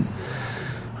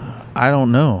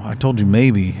know. I told you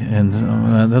maybe, and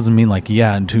that doesn't mean like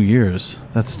in 2 years.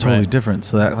 That's totally different.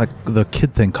 So that, like, the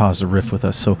kid thing caused a rift with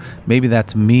us. So maybe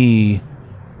that's me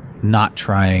not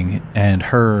trying, and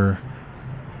her.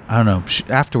 I don't know.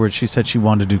 Afterwards, she said she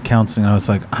wanted to do counseling. I was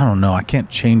like, I don't know. I can't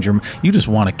change her. You just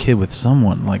want a kid with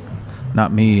someone, like,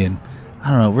 not me. And I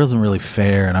don't know. It wasn't really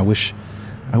fair. And I wish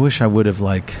I would have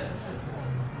like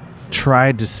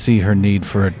tried to see her need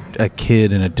for a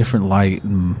kid in a different light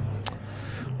and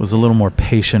was a little more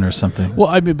patient or something. Well,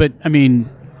 I mean,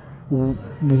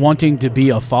 wanting to be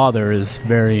a father is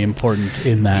very important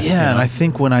in that. Yeah, and I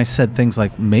think when I said things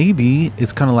like maybe,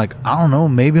 it's kind of like, I don't know,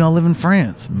 maybe I'll live in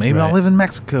France, maybe I'll live in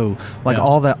Mexico, like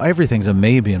all that, everything's a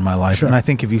maybe in my life. Sure. And I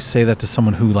think if you say that to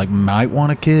someone who like might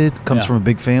want a kid, comes from a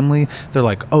big family, they're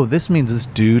like, oh, this means this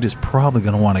dude is probably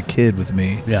going to want a kid with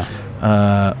me.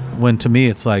 Yeah. When to me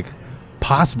it's like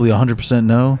possibly 100%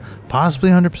 no, possibly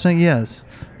 100% yes,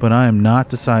 but I am not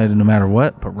decided no matter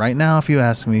what. But right now, if you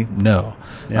ask me, no.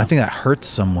 I think that hurts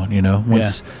someone, you know.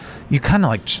 Once you kind of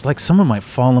like someone might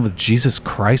fall in love with Jesus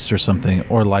Christ or something,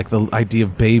 or like the idea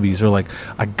of babies, or like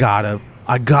I gotta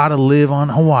live on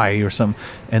Hawaii or something,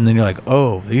 and then you're like,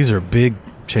 oh, these are big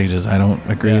changes I don't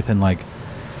agree with. And like,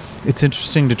 it's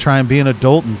interesting to try and be an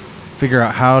adult and figure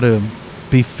out how to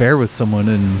be fair with someone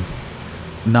and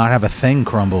not have a thing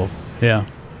crumble. Yeah.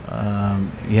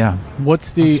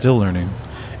 What's the? I'm still learning.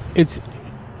 It's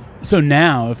so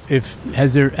now. If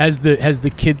has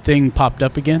the kid thing popped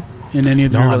up again in any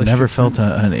of the relationships? No, I've never felt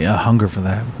a hunger for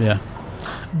that. Yeah,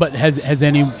 but has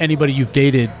anybody you've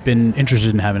dated been interested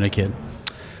in having a kid?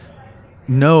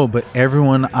 No, but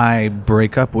everyone I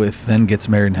break up with then gets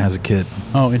married and has a kid.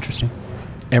 Oh, interesting.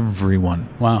 Everyone.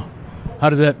 Wow.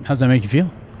 How's that make you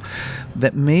feel?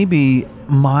 That maybe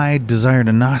my desire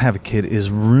to not have a kid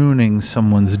is ruining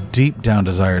someone's deep down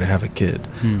desire to have a kid,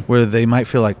 where they might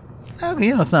feel like,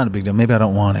 it's not a big deal. Maybe I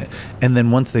don't want it. And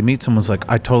then once they meet someone's like,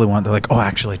 I totally want it. They're like, oh,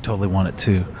 actually, I totally want it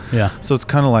too. Yeah. So it's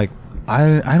kind of like,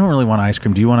 I don't really want ice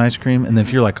cream. Do you want ice cream? And then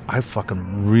if you're like, I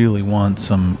fucking really want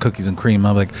some cookies and cream,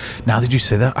 I'm like, now that you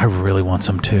say that, I really want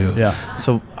some too. Yeah.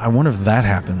 So I wonder if that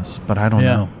happens, but I don't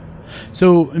know.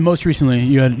 So most recently,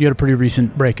 you had a pretty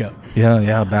recent breakup.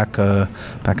 Yeah, back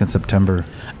in September.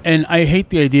 And I hate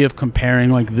the idea of comparing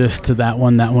like this to that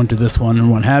one to this one, and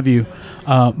what have you.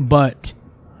 But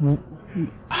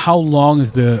how long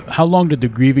did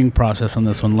the grieving process on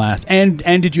this one last? And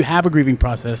did you have a grieving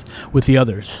process with the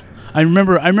others? I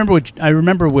remember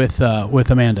with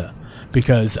Amanda,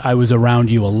 because I was around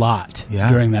you a lot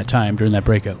during that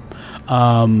breakup.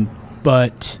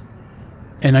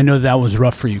 And I know that was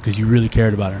rough for you because you really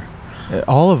cared about her.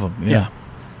 All of them, yeah.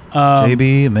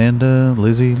 JB, Amanda,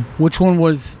 Lizzie. Which one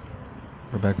was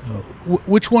Rebecca?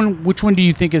 Which one do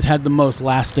you think has had the most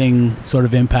lasting sort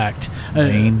of impact?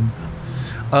 Maine.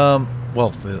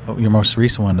 Well, your most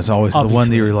recent one is always the one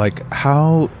that you're like,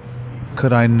 how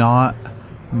could I not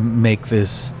make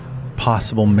this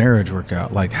possible marriage work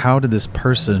out? Like, how did this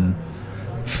person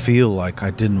feel like I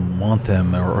didn't want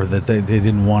them, or that they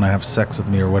didn't want to have sex with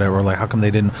me or whatever, or like how come they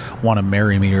didn't want to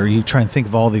marry me, or you try and think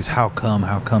of all these how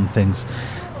come things.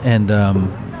 And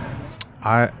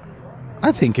I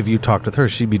think if you talked with her,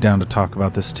 she'd be down to talk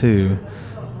about this too.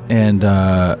 And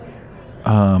I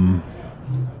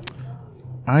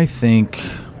think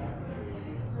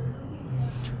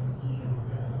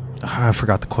I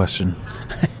forgot the question.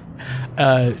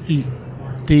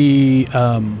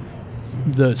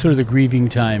 The sort of the grieving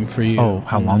time for you. Oh,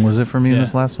 how long was it for me in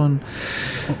this last one?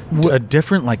 A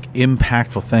different, like,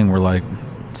 impactful thing where, like,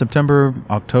 September,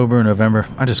 October, November,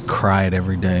 I just cried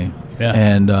every day. Yeah.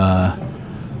 And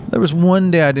there was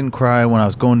one day I didn't cry when I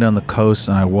was going down the coast,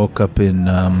 and I woke up in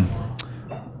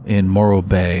Morro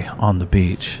Bay on the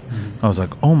beach. I was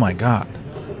like, oh my God,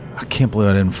 I can't believe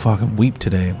I didn't fucking weep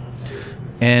today.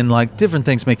 And like different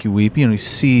things make you weep. You know, you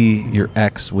see your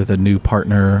ex with a new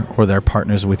partner, or their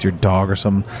partners with your dog or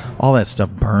something. All that stuff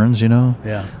burns, you know?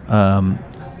 Yeah.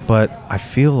 But I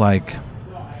feel like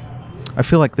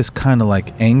this kind of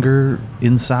like anger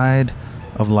inside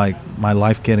of like my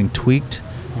life getting tweaked.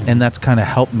 And that's kind of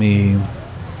helped me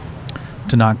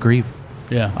to not grieve.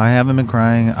 Yeah. I haven't been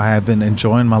crying. I have been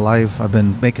enjoying my life. I've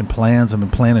been making plans. I've been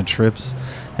planning trips.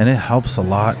 And it helps a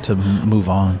lot to move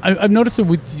on. I've noticed it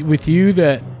with you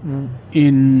that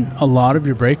in a lot of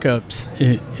your breakups,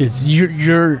 it's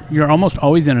you're almost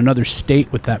always in another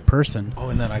state with that person. Oh,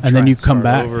 and then you come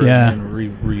back. Yeah.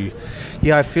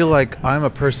 Yeah, I feel like I'm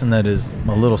a person that is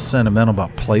a little sentimental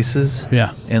about places.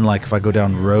 Yeah. And like if I go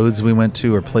down roads we went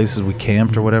to or places we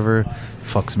camped or whatever, it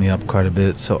fucks me up quite a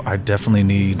bit. So I definitely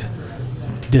need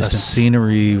distance. A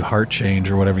scenery heart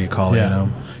change or whatever you call it, you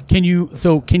know. Can you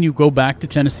go back to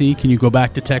Tennessee? Can you go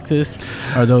back to Texas?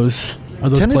 Are those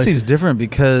Tennessee's places? Different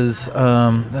because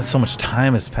that's so much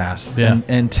time has passed. Yeah.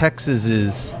 And Texas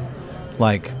is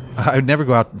like, I would never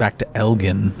go out back to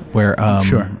Elgin where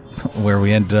where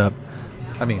we ended up.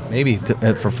 I mean, maybe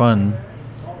for fun.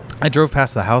 I drove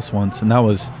past the house once, and that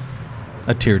was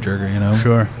a tearjerker, you know.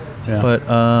 Sure. Yeah. But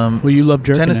well, you love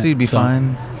jerking. Tennessee would be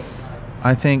fine.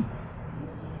 I think.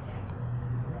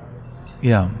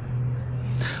 Yeah.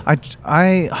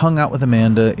 I hung out with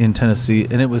Amanda in Tennessee,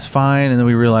 and it was fine. And then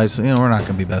we realized, we're not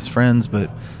going to be best friends, but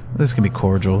this can be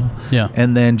cordial. Yeah.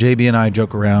 And then JB and I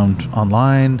joke around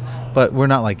online, but we're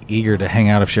not like eager to hang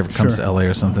out if she ever comes to LA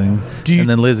or something. And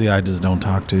then Lizzie, I just don't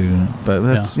talk to. But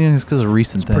that's it's because of a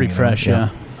recent thing. Pretty fresh, yeah.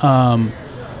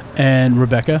 And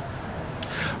Rebecca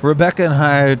and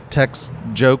I text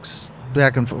jokes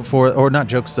back and forth, or not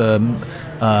jokes,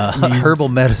 herbal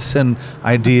medicine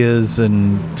ideas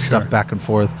and stuff back and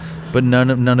forth, but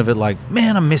none of it like,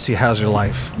 man, I miss you. How's your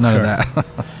life? None of that.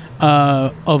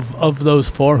 Of those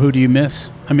 4, who do you miss?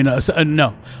 I mean,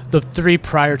 no, the 3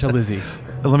 prior to Lizzie.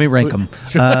 Let me rank them.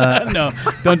 No,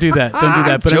 don't do that. Don't do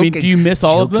that. But I mean, do you miss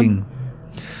all of them?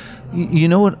 You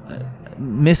know what?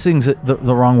 Missing's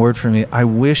the wrong word for me. I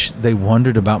wish they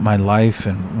wondered about my life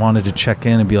and wanted to check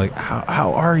in and be like,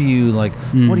 how are you? Like,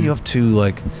 what are you up to?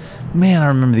 Like, man, I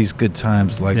remember these good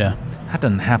times. Like, that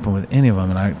doesn't happen with any of them.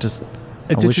 And I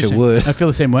wish it would. I feel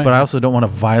the same way. But I also don't want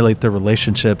to violate their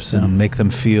relationships and make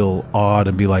them feel odd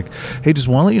and be like, hey, just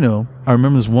want to let you know, I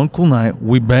remember this one cool night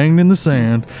we banged in the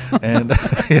sand and,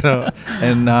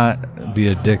 and not be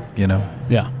a dick,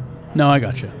 Yeah. No, I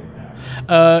got you.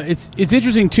 It's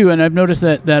interesting too, and I've noticed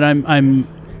that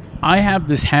I have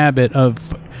this habit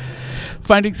of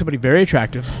finding somebody very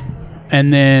attractive,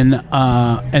 and then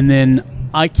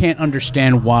I can't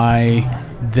understand why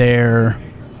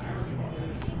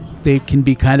they can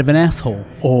be kind of an asshole,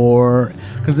 or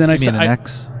because then an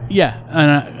ex. Yeah,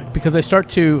 and because I start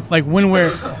to like when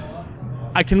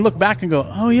I can look back and go,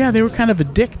 oh yeah, they were kind of a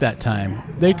dick that time.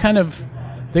 They kind of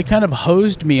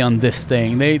hosed me on this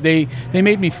thing. They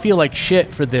made me feel like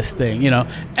shit for this thing,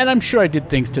 And I'm sure I did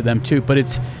things to them too,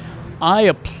 but I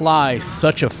apply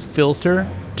such a filter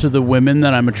to the women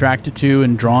that I'm attracted to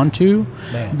and drawn to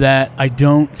that I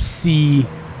don't see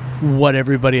what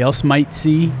everybody else might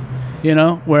see,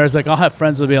 Whereas like I'll have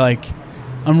friends that'll be like,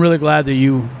 I'm really glad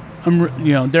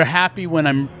that they're happy when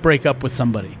I break up with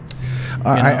somebody.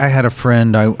 I had a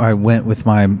friend. I went with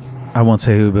I won't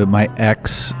say who, but my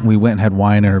ex, we went and had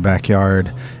wine in her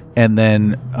backyard. And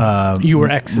then you were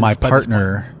exes my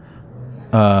partner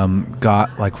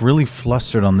got like really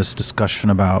flustered on this discussion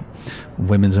about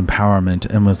women's empowerment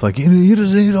and was like, you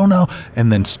don't know.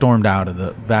 And then stormed out of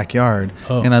the backyard.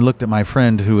 Oh. And I looked at my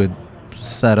friend who had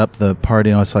set up the party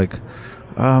and I was like,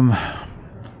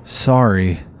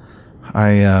 sorry.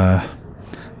 I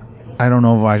don't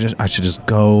know if I should just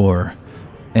go or...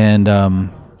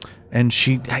 And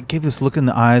she gave this look in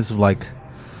the eyes of like,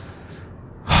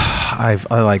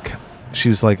 she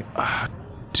was like,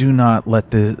 don't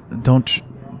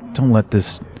let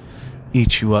this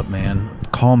eat you up, man.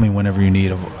 Call me whenever you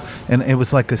need. And it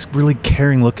was like this really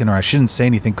caring look in her eyes. She didn't say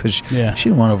anything because she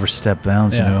didn't want to overstep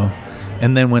bounds,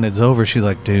 And then when it's over, she's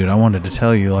like, dude, I wanted to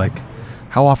tell you, like,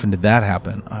 how often did that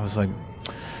happen? I was like,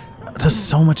 just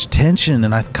so much tension.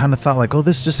 And I kind of thought like, oh,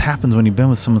 this just happens when you've been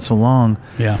with someone so long.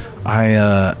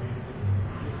 Yeah.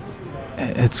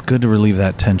 It's good to relieve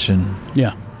that tension.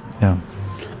 Yeah. Yeah.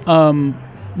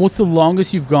 What's the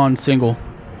longest you've gone single?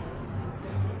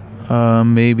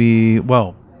 Maybe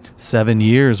 7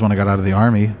 years when I got out of the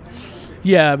Army.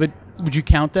 Yeah, but would you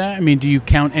count that? I mean, do you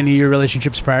count any of your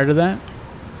relationships prior to that?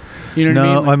 You know what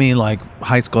I mean? I mean, like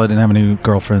high school, I didn't have any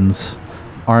girlfriends.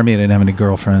 Army, I didn't have any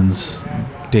girlfriends.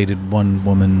 Dated one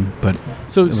woman, but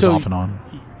it was off and on.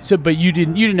 So, but you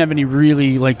didn't have any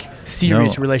really like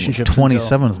serious relationships.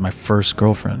 27 was my first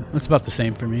girlfriend. That's about the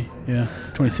same for me. Yeah,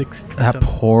 26. That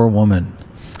poor woman.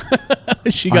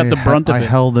 She got the brunt of it. I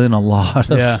held in a lot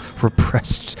of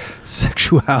repressed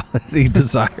sexuality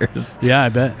desires. Yeah, I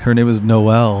bet. Her name was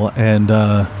Noelle, and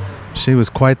she was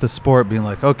quite the sport, being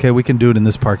like, "Okay, we can do it in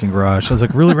this parking garage." I was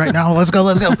like, "Really, right now? Let's go."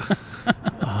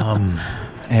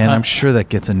 And I'm sure that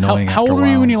gets annoying after a while. How old were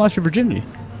you when you lost your virginity?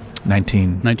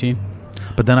 19. 19.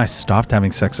 But then I stopped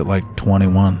having sex at like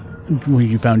 21. When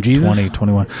you found Jesus? 20,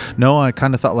 21. No, I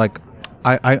kind of thought like,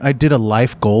 I did a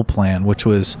life goal plan, which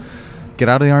was get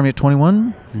out of the Army at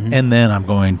 21, and then I'm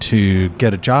going to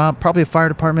get a job, probably a fire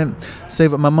department,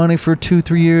 save up my money for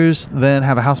 2-3 years, then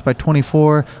have a house by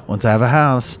 24. Once I have a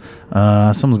house,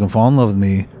 someone's going to fall in love with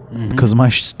me because of my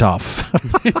stuff.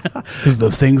 Because the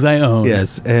things I own.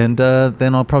 Yes, and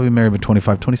then I'll probably marry by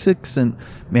 25, 26, and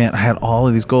man, I had all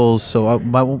of these goals. So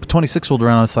by 26 rolled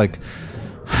around, I was like,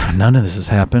 none of this has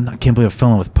happened. I can't believe I fell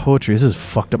in love with poetry. This has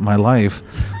fucked up my life.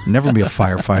 Never be a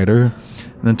firefighter.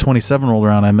 And then 27 rolled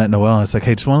around, I met Noelle, and it's like,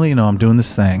 hey, just want to let you know I'm doing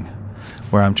this thing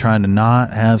where I'm trying to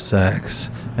not have sex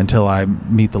until I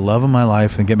meet the love of my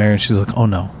life and get married. And she's like, oh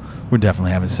no, we're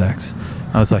definitely having sex.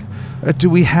 I was like,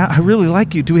 I really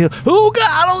like you. Do we have, oh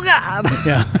God.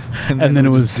 Yeah. and then it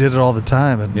was, did it all the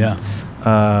time. And,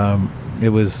 it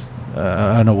was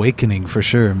an awakening for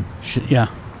sure. Yeah.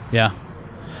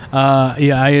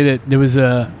 There was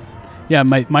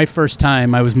my first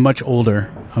time. I was much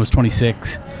older. I was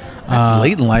 26. That's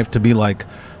late in life to be like,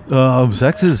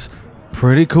 sex is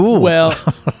pretty cool. Well,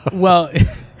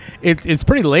 it's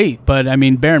pretty late, but I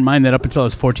mean, bear in mind that up until I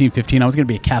was 14, 15, I was going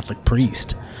to be a Catholic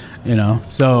priest,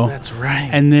 so. That's right.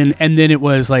 And then it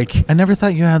was like, I never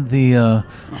thought you had the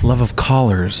love of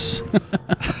collars.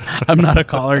 I'm not a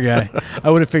collar guy. I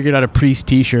would have figured out a priest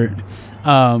t-shirt.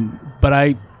 But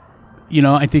I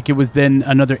think it was then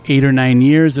another 8 or 9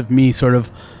 years of me sort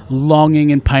of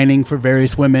longing and pining for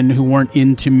various women who weren't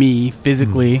into me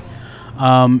physically,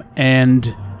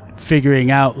 and figuring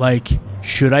out, like,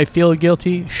 should I feel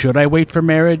guilty? Should I wait for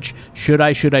marriage? Should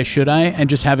I? And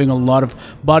just having a lot of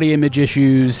body image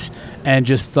issues and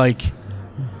just like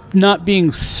not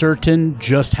being certain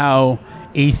just how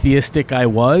atheistic I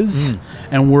was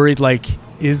and worried, like,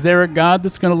 is there a God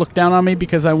that's going to look down on me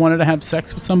because I wanted to have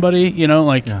sex with somebody,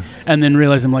 and then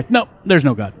realize I'm like, no, there's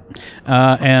no God.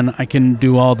 And I can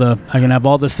have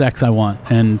all the sex I want.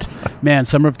 And man,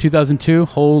 summer of 2002,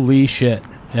 holy shit.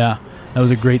 Yeah. That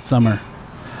was a great summer.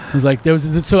 It was like,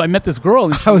 so I met this girl.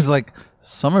 And I was like,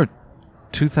 summer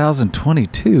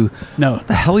 2022? No. What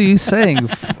the hell are you saying?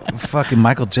 Fucking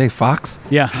Michael J. Fox?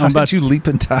 Yeah. How did you leap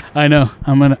in time? I know.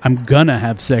 I'm gonna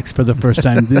have sex for the first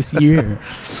time this year.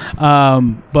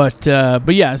 But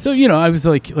yeah, so, I was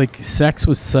like sex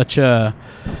was it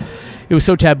was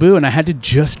so taboo, and I had to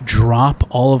just drop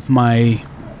all of my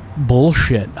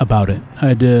bullshit about it.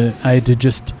 I had to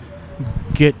just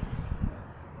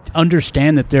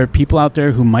understand that there are people out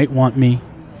there who might want me.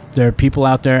 There are people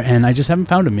out there, and I just haven't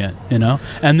found them yet,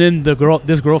 And then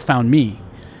this girl found me,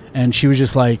 and she was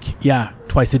just like, yeah,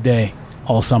 twice a day,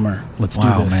 all summer. Let's do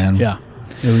this. Man. Yeah.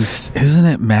 It was. Isn't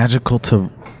it magical to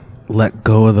let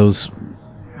go of those,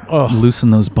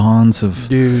 loosen those bonds of,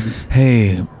 dude,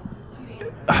 hey,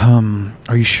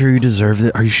 are you sure you deserve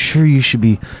it? Are you sure you should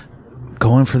be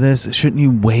going for this? Shouldn't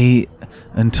you wait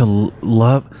until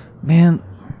love? Man,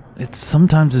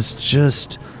 sometimes it's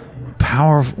just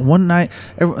powerful. One night,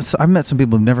 I've met some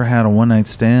people who've never had a one-night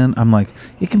stand. I'm like,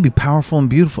 it can be powerful and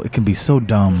beautiful. It can be so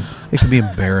dumb. It can be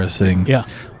embarrassing. Yeah.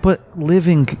 But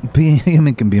being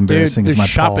human can be embarrassing. Dude, as my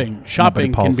shopping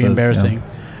Paul can be says, embarrassing.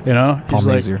 Paul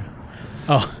Mazier.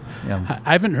 Oh, yeah.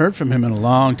 I haven't heard from him in a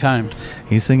long time.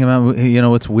 He's thinking about,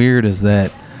 what's weird is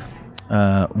that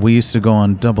we used to go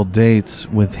on double dates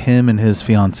with him and his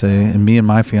fiance and me and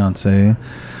my fiance.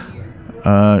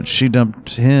 She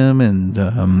dumped him, and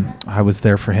I was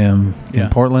there for him in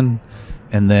Portland,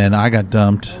 and then I got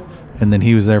dumped, and then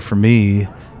he was there for me,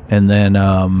 and then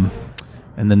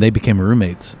they became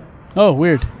roommates. Oh,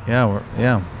 weird. Yeah,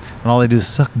 and all they do is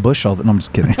suck bush all the. No, I'm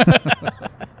just kidding.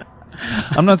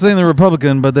 I'm not saying they're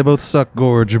Republican, but they both suck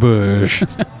George Bush.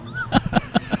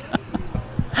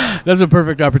 That's a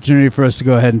perfect opportunity for us to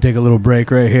go ahead and take a little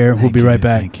break right here. We'll be right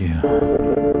back. Thank you.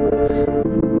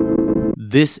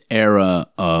 This era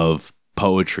of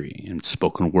poetry and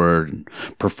spoken word and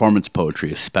performance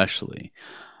poetry especially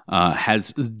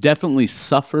has definitely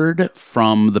suffered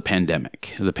from the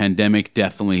pandemic. The pandemic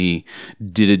definitely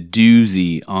did a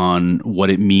doozy on what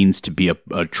it means to be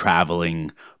a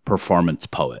traveling performance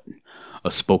poet,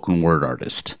 a spoken word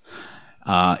artist.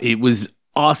 It was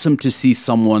awesome to see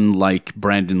someone like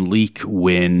Brandon Leak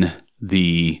win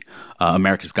the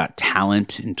America's Got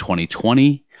Talent in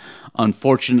 2020.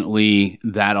 Unfortunately,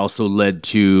 that also led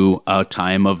to a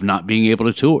time of not being able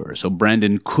to tour. So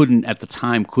Brandon couldn't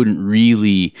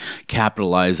really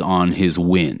capitalize on his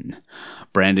win.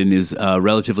 Brandon is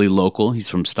relatively local. He's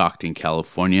from Stockton,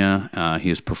 California. He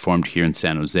has performed here in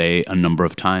San Jose a number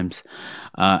of times,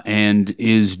 and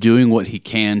is doing what he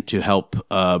can to help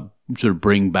sort of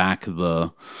bring back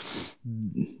the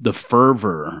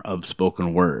fervor of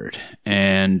spoken word.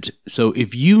 And so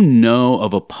if you know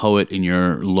of a poet in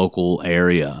your local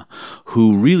area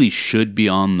who really should be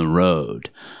on the road,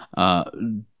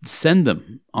 send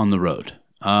them on the road.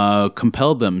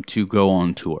 Compel them to go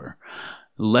on tour.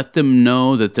 Let them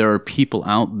know that there are people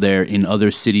out there in other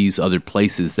cities, other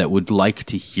places that would like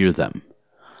to hear them.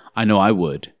 I know I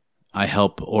would. I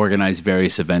help organize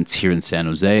various events here in San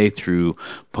Jose through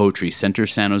Poetry Center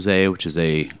San Jose, which is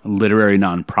a literary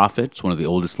nonprofit. It's one of the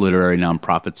oldest literary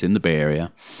nonprofits in the Bay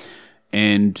Area.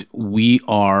 And we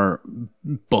are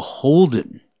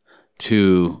beholden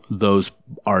to those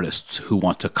artists who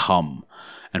want to come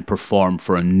and perform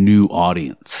for a new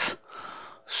audience.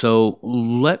 So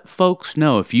let folks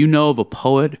know, if you know of a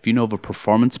poet, if you know of a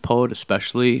performance poet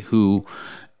especially, who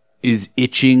is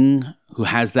itching, who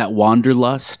has that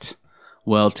wanderlust,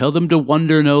 Well, tell them to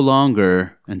wonder no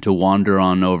longer and to wander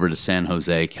on over to San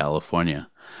Jose, California.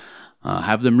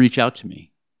 Have them reach out to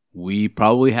me. We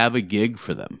probably have a gig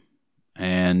for them.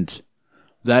 And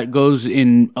that goes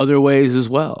in other ways as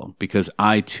well, because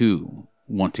I, too,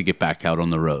 want to get back out on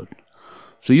the road.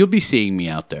 So you'll be seeing me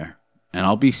out there, and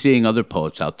I'll be seeing other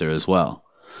poets out there as well.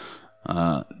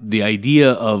 The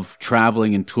idea of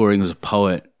traveling and touring as a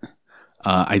poet,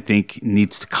 I think,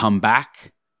 needs to come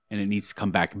back, and it needs to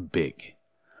come back big.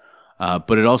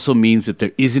 But it also means that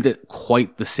there isn't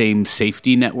quite the same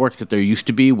safety network that there used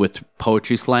to be with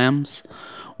poetry slams,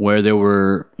 where there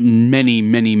were many,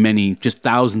 many, many, just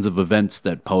thousands of events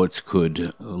that poets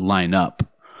could line up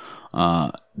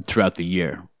throughout the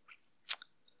year.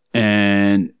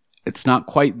 And it's not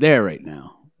quite there right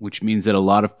now, which means that a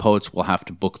lot of poets will have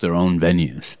to book their own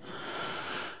venues.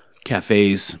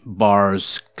 Cafes,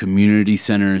 bars, community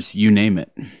centers, you name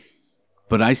it.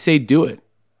 But I say do it.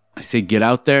 I say get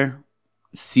out there,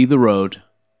 see the road,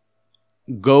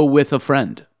 go with a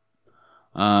friend.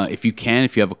 If you can,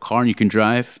 if you have a car and you can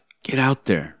drive, get out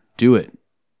there, do it.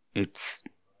 It's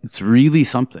really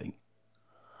something.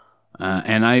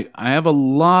 And I have a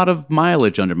lot of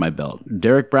mileage under my belt.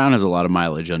 Derrick Brown has a lot of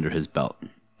mileage under his belt.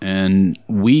 And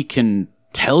we can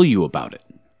tell you about it.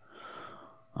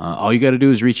 All you got to do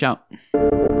is reach out.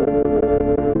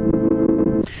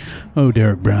 Oh,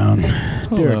 Derrick Brown.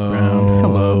 Derrick Brown.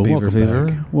 Hello. Beaver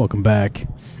Fever. Welcome back.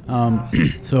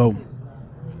 So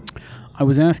I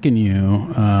was asking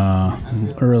you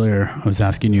earlier. I was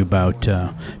asking you about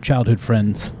childhood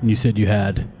friends, and you said you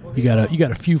got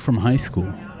a few from high school.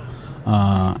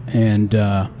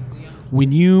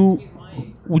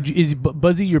 Is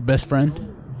Buzzy your best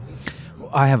friend?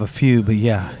 I have a few, but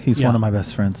yeah, he's one of my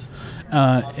best friends.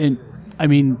 And I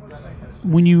mean,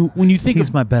 when you think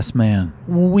he's my best man.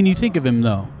 When you think of him,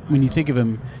 though, do you think of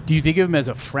him as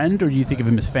a friend or do you think of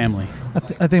him as family? I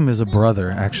think of him as a brother,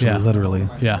 actually, literally.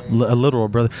 Yeah. A literal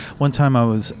brother. One time I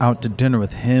was out to dinner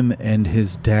with him and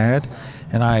his dad,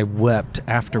 and I wept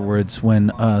afterwards when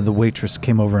the waitress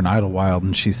came over in Idlewild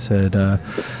and she said,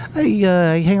 hey, you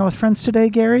hang out with friends today,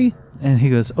 Gary? And he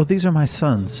goes, oh, these are my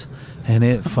sons. And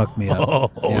it fucked me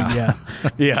up. Oh,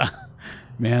 yeah.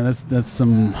 Man, that's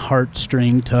some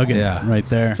heartstring tugging right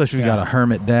there. Especially if you got a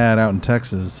hermit dad out in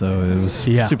Texas, so it was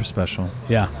super special.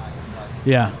 Yeah.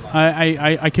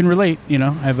 I can relate. I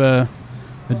have a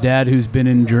dad who's been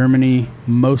in Germany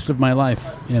most of my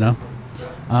life.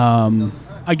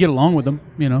 I get along with him.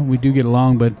 We do get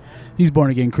along, but he's born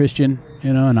again Christian.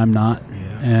 And I'm not.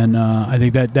 Yeah. And I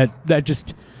think that's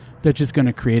just going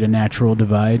to create a natural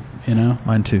divide.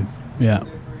 Mine too. Yeah.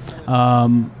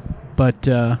 But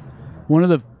one of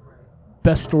the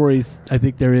best stories I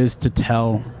think there is to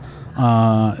tell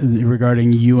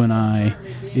regarding you and I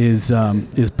is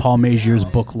Paul Mazier's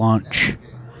book launch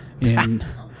in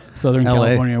Southern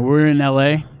California. We're in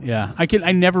LA. Yeah.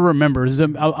 I never remember.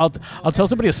 I'll tell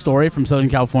somebody a story from Southern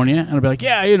California and I'll be like,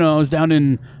 I was down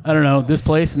in, I don't know, this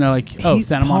place, and they're like,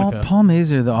 Santa Monica. Paul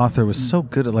Mazier, the author, was so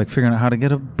good at figuring out how to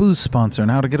get a booze sponsor and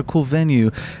how to get a cool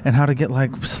venue and how to get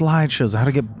slideshows, how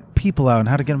to get people out and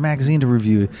how to get a magazine to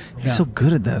review. He's so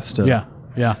good at that stuff.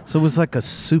 Yeah. So it was like a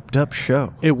souped up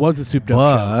show. It was a souped up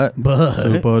show. But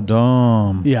super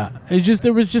dumb. Yeah.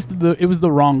 It was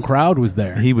the wrong crowd was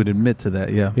there. He would admit to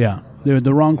that, yeah. Yeah.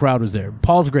 The wrong crowd was there.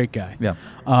 Paul's a great guy. Yeah.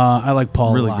 I like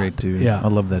Paul really a lot. Great dude. Yeah. I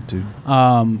love that dude.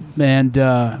 And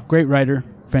great writer,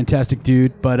 fantastic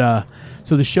dude. But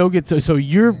so the show gets so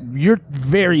you're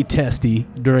very testy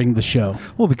during the show.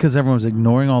 Well, because everyone was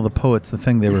ignoring all the poets, the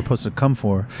thing they were supposed to come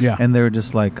for. Yeah. And they were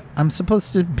just like, I'm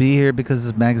supposed to be here because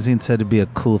this magazine said it'd be a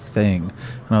cool thing.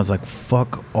 And I was like,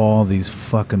 fuck all these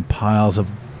fucking piles of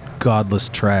godless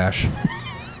trash.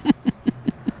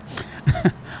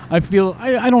 I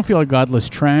don't feel like godless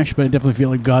trash, but I definitely feel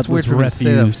like godless it's weird for refuse. Me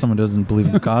to say that if someone doesn't believe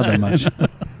in God that much.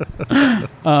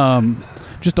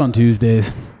 Just on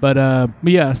Tuesdays. But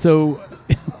yeah, so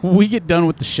we get done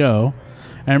with the show.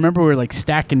 And I remember we were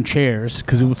stacking chairs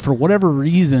because for whatever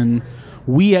reason,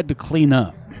 we had to clean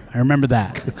up. I remember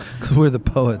that. Because we're the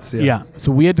poets, yeah. Yeah,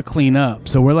 so we had to clean up.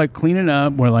 So we're cleaning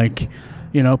up. We're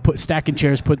stacking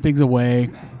chairs, putting things away,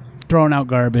 throwing out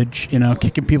garbage,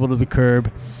 kicking people to the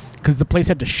curb. Because the place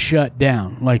had to shut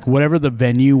down. Whatever the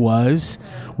venue was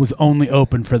only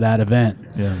open for that event.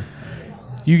 Yeah.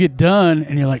 You get done,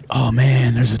 and you're like, oh,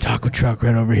 man, there's a taco truck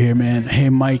right over here, man. Hey,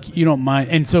 Mike, you don't mind.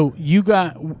 And so you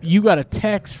got a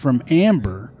text from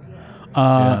Amber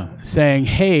saying,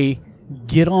 hey,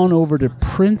 get on over to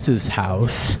Prince's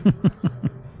house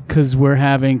because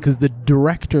the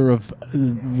director of,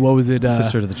 what was it?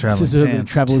 Sister to the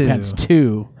Traveling Pants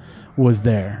 2 was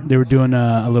there. They were doing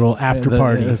a little after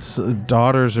party. His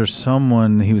daughters or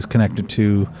someone he was connected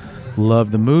to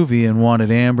loved the movie and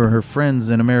wanted Amber, her friends,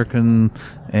 and American,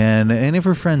 and any of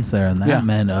her friends there, and that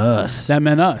meant us. That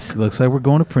meant us. Looks like we're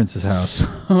going to Prince's house.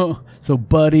 So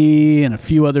Buddy and a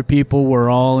few other people were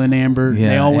all in Amber. Yeah,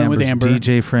 they all went with Amber's Amber.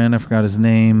 DJ friend, I forgot his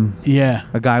name. Yeah.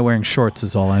 A guy wearing shorts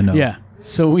is all I know. Yeah.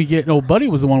 So we get... Oh, Buddy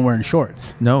was the one wearing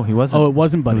shorts. No, he wasn't. Oh, it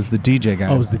wasn't Buddy. It was the DJ guy.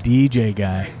 Oh, it was the DJ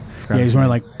guy. Yeah, he's wearing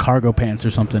like cargo pants or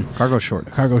something. Cargo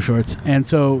shorts. Cargo shorts. And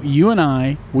so you and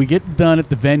I, we get done at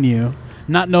the venue,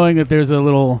 not knowing that there's a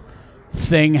little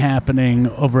thing happening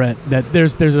over at... that.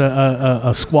 There's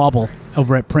a squabble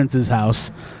over at Prince's house.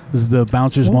 The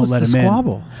bouncers won't let him in. What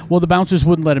was the squabble? Well, the bouncers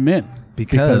wouldn't let him in.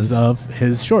 Because of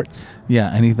his shorts.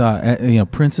 Yeah, and he thought,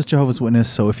 Prince is Jehovah's Witness,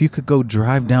 so if you could go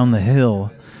drive down the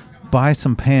hill, buy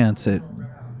some pants at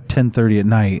 10:30 at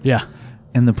night,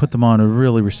 and then put them on and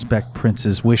really respect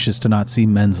Prince's wishes to not see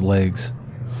men's legs.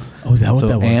 Oh, is that what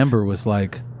that was? Amber was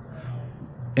like,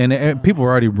 and people were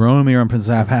already roaming around Prince's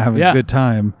Ave having a good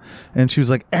time, and she was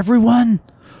like, everyone,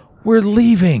 we're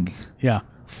leaving. Yeah.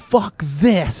 Fuck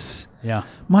this. Yeah.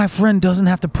 My friend doesn't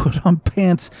have to put on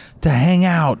pants to hang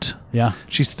out. Yeah.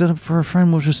 She stood up for her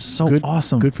friend, which was so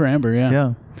awesome. Good for Amber, yeah.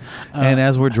 Yeah. And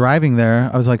as we're driving there,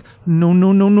 I was like, no.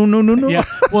 Yeah.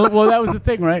 Well, that was the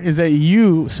thing, right? Is that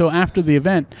so after the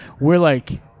event,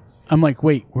 I'm like,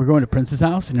 wait, we're going to Prince's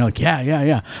house? And you're like,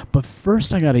 yeah. But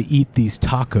first I got to eat these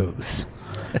tacos.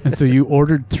 And so you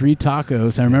ordered 3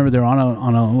 tacos. I remember they're on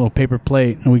a little paper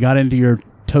plate, and we got into your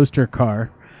toaster car.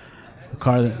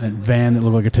 That van that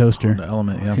looked like a toaster. The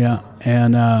Element, yeah. Yeah,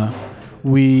 and I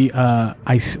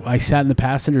sat in the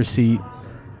passenger seat,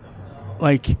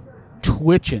 like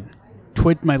twitching,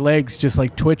 my legs just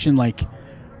like twitching, like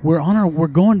we're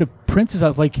going to Prince's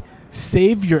house. Like,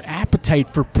 save your appetite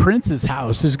for Prince's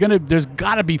house. There's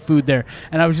gotta be food there.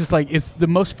 And I was just like, it's the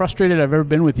most frustrated I've ever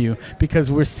been with you, because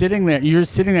you're sitting there,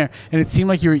 and it seemed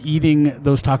like you were eating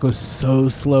those tacos so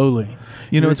slowly.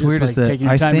 You know, what's weird is that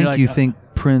I think you think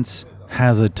Prince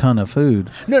has a ton of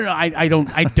food. No, I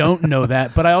don't know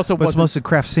that, but I also but it's mostly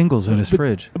craft singles in his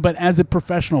fridge. But as a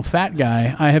professional fat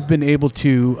guy, I have been able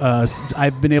to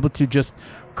just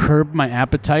curb my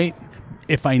appetite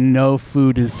if I know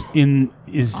food is imminent.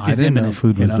 I didn't know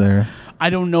food was there. I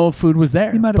don't know if food was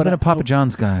there. You might have been a Papa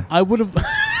John's guy. I would have.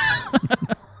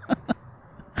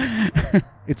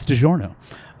 It's DiGiorno.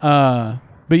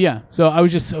 But yeah, so I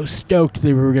was just so stoked that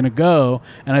we were going to go,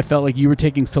 and I felt like you were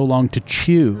taking so long to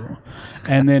chew.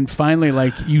 And then finally,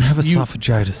 like, you have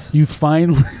esophagitis. You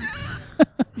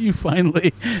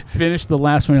finally finished the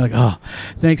last one. You're like, oh,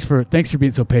 thanks for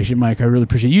being so patient, Mike. I really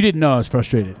appreciate it. You didn't know I was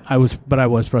frustrated. I was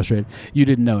frustrated. You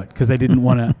didn't know it because I didn't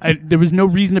want to. There was no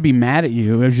reason to be mad at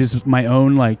you. It was just my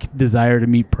own like desire to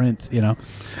meet Prince,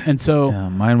 And so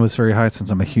mine was very high since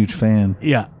I'm a huge fan.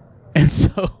 Yeah, and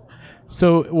so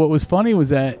what was funny was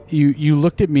that you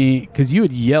looked at me because you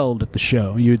had yelled at the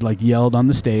show. You had like yelled on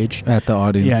the stage at the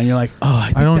audience. Yeah, and you're like,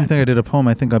 oh, I don't think I did a poem.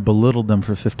 I think I belittled them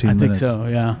for 15 minutes. I think so.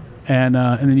 Yeah. And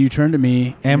then you turned to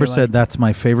me. Amber said, "That's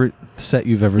my favorite set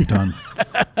you've ever done."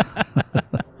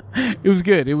 It was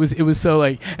good. It was so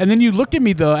like. And then you looked at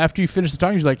me though after you finished the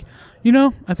talking. You're like,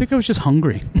 I think I was just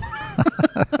hungry.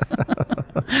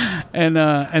 and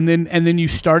then you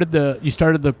started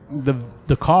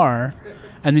the car,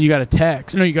 and then you got a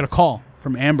text. No, you got a call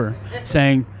from Amber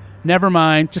saying, "Never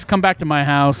mind. Just come back to my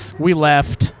house. We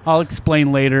left. I'll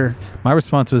explain later." My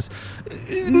response was,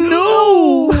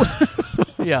 "No."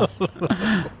 Yeah.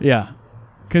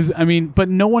 Because, but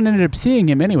no one ended up seeing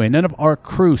him anyway. None of our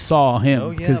crew saw him.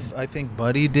 Oh, yeah. I think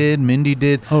Buddy did. Mindy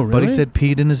did. Oh, really? Buddy said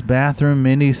peed in his bathroom.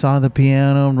 Mindy saw the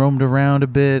piano and roamed around a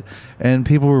bit. And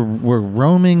people were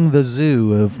roaming the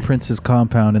zoo of Prince's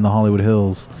compound in the Hollywood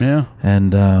Hills. Yeah.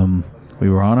 And we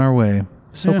were on our way.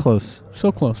 So close.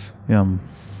 So close. Yeah.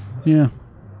 Yeah.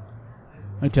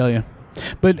 I tell you.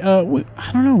 But I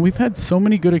don't know. We've had so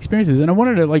many good experiences, and I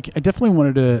definitely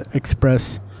wanted to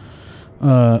express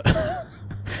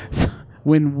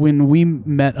when we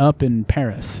met up in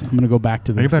Paris. I'm going to go back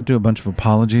to this. Are you about to do a bunch of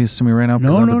apologies to me right now?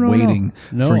 Because I've been waiting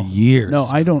for years. No,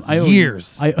 I don't.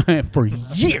 Years. For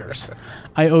years.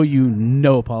 I owe you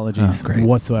no apologies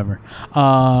whatsoever.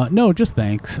 No, just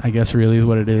thanks. I guess really is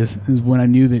what it is. Is when I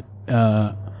knew that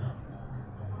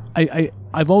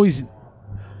I've always.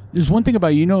 There's one thing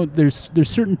about there's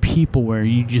certain people where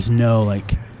you just know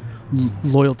like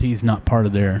loyalty is not part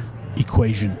of their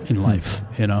equation in life,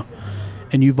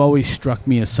 and you've always struck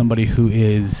me as somebody who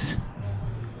is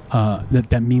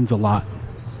that means a lot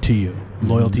to you.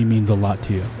 Loyalty means a lot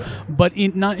to you, but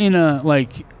not in a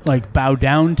like bow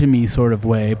down to me sort of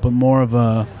way, but more of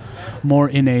a more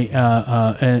in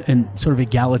a in sort of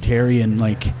egalitarian,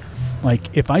 like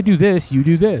if I do this, you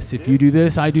do this. If you do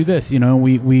this, I do this. You know,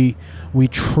 we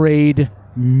trade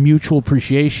mutual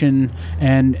appreciation,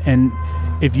 and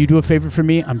if you do a favor for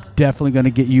me, I'm definitely going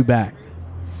to get you back.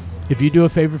 If you do a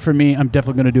favor for me, I'm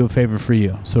definitely going to do a favor for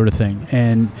you, sort of thing.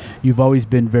 And you've always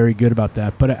been very good about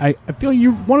that. But I feel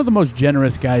you're one of the most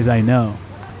generous guys I know.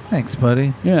 Thanks,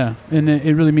 buddy. Yeah, and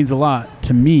it really means a lot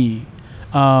to me.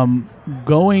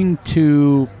 Showing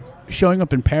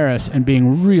up in Paris and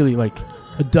being really like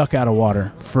a duck out of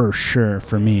water, for sure,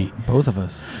 for me. Both of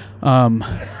us.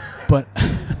 But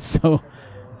so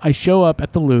I show up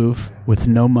at the Louvre with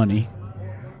no money.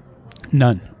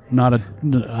 None.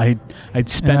 I'd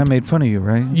spent. And I made fun of you,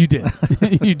 right? You did.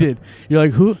 You did. You're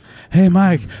like, hey,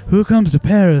 Mike, who comes to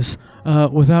Paris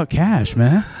without cash,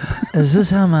 man? Is this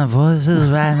how my voice is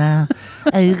right now?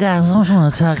 Hey, you guys, I just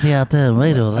want to talk to you out there in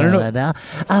radio land right now.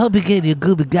 I hope you're getting your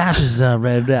gooby gashes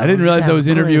right now. I didn't realize I was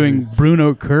interviewing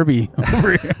Bruno Kirby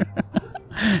over here.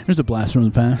 There's a blast from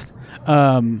the past.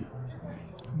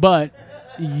 But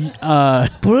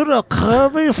Bruno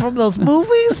Kirby from those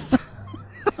movies?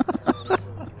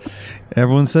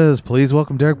 Everyone says, please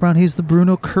welcome Derrick Brown. He's the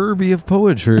Bruno Kirby of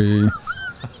poetry.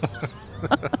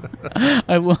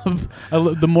 I love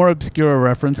the more obscure a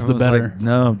reference, the Everyone's better. like,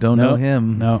 no, don't know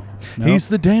him. No. He's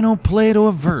the Dano Plato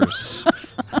of verse.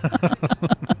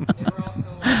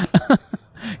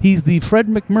 He's the Fred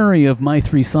McMurray of My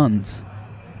Three Sons.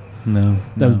 No.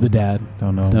 That was the dad.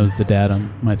 Don't know. That was the dad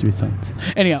on My Three Sons.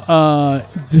 Anyhow,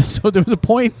 so there was a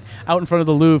point out in front of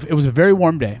the Louvre. It was a very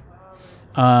warm day.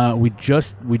 We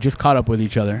just caught up with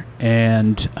each other,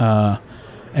 and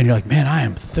you're like, man, I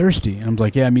am thirsty. And I'm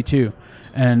like, yeah, me too.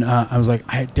 And I was like,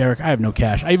 Derrick, I have no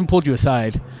cash. I even pulled you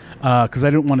aside because I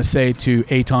didn't want to say to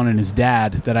Eitan and his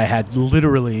dad that I had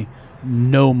literally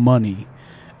no money.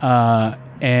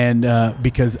 And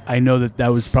because I know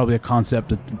that was probably a concept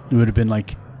that would have been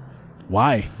like,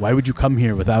 why would you come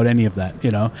here without any of that,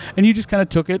 you know? And you just kind of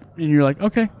took it, and you're like,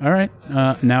 okay, all right,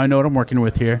 now I know what I'm working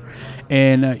with here.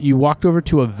 And you walked over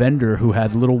to a vendor who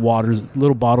had little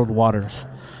bottled waters,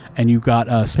 and you got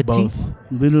us both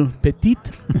little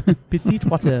petite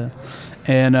water.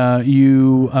 And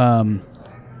you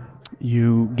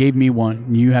gave me one,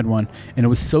 and you had one, and it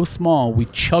was so small we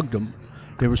chugged them.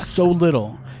 They were so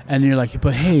little, and you're like,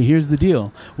 but hey, here's the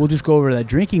deal: we'll just go over to that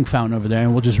drinking fountain over there,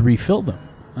 and we'll just refill them.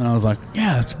 And I was like,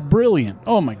 yeah, that's brilliant.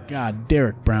 Oh, my God,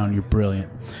 Derrick Brown, you're brilliant.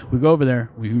 We go over there.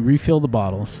 We refill the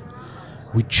bottles.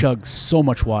 We chug so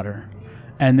much water.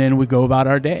 And then we go about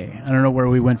our day. I don't know where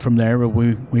we went from there, but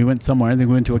we went somewhere. I think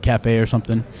we went to a cafe or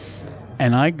something.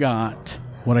 And I got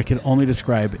what I could only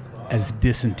describe as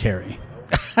dysentery.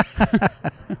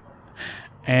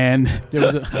 And there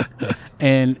was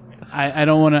and I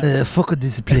don't want to... Fuck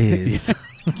this place.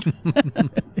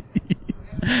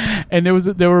 And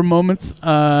there were moments,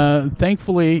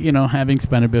 thankfully, you know, having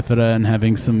spina bifida and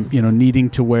having some, you know,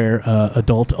 needing to wear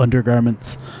adult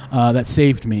undergarments, that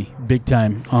saved me big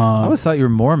time. I always thought you were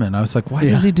Mormon. I was like, why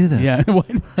does he do this? Yeah,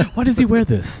 why does he wear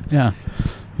this? Yeah,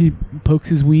 he pokes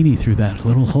his weenie through that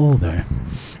little hole there.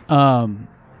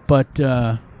 But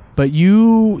there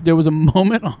was a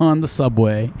moment on the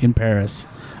subway in Paris,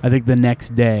 I think the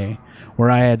next day,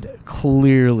 where I had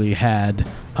clearly had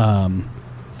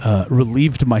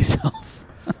relieved myself.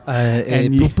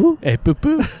 Poo-poo?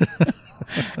 Poo-poo.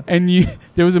 And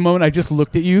there was a moment I just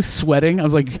looked at you sweating. I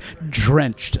was like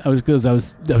drenched. I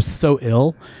was so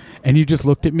ill, and you just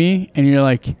looked at me, and you're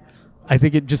like, I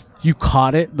think you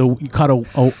caught it. You caught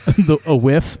a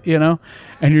whiff, you know,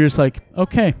 and you're just like,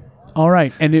 okay, all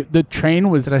right. And the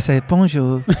train was. Did I say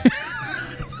bonjour?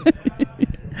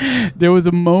 There was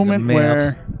a moment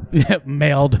where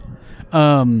mailed.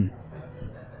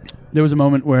 There was a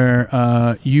moment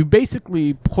where you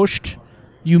basically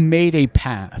you made a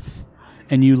path,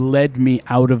 and you led me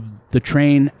out of the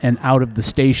train and out of the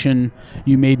station.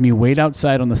 You made me wait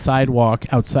outside on the sidewalk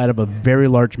outside of a very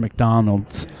large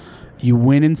McDonald's. You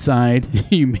went inside.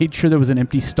 You made sure there was an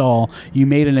empty stall. You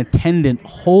made an attendant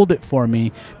hold it for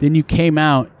me. Then you came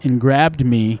out and grabbed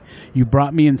me. You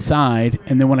brought me inside,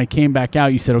 and then when I came back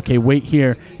out, you said, okay, wait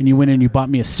here. And you went in and you bought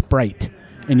me a Sprite.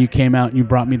 And you came out and you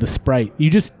brought me the Sprite.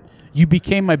 You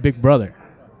became my big brother,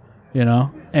 you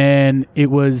know? And it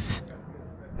was...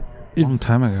 A long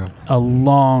time ago. A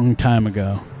long time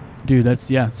ago. Dude, that's,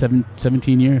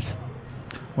 17 years.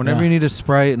 Whenever you need a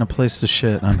Sprite and a place to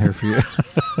shit, I'm here for you.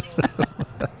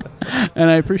 And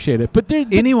I appreciate it. But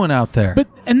anyone out there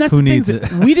and that's who the needs thing,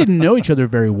 it. We didn't know each other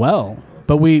very well,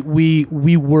 but we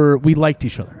liked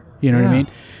each other. You know what I mean?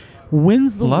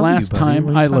 When's the last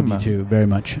time... I love you too, very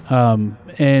much.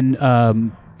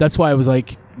 And that's why I was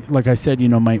like, like I said,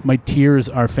 my tiers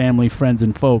are family, friends,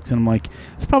 and folks, and I'm like,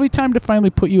 it's probably time to finally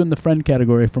put you in the friend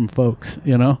category from folks.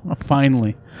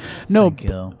 Finally. No, Thank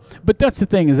you. but that's the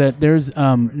thing is that there's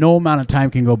no amount of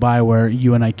time can go by where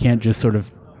you and I can't just sort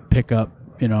of pick up,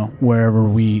 wherever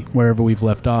we've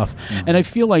left off. Mm-hmm. And I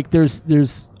feel like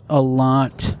there's a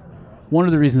lot. One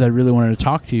of the reasons I really wanted to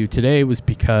talk to you today was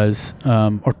because,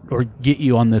 or get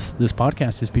you on this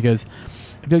podcast, is because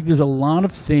I feel like there's a lot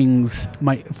of things.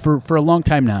 For a long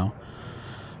time now,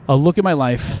 I'll look at my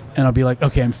life and I'll be like,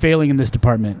 okay, I'm failing in this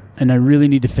department, and I really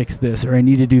need to fix this, or I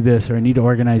need to do this, or I need to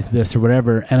organize this, or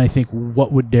whatever. And I think,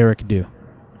 what would Derrick do?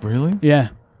 Really? Yeah,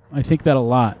 I think that a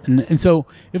lot. And so,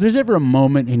 if there's ever a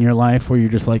moment in your life where you're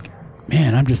just like,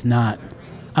 man, I'm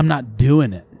not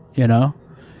doing it.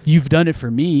 You've done it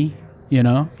for me.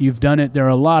 You've done it. There are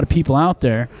a lot of people out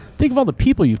there. Think of all the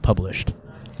people you've published.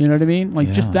 You know what I mean?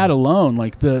 Like, just that alone.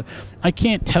 Like, I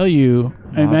can't tell you.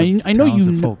 I know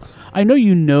I know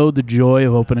you know the joy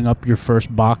of opening up your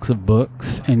first box of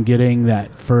books and getting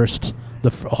that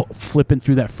flipping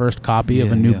through that first copy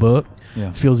of a new book.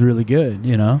 Yeah. Feels really good.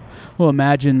 Well,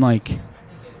 imagine what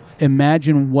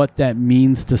that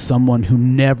means to someone who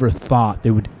never thought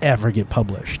they would ever get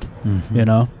published.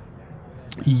 Mm-hmm.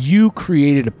 You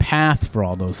created a path for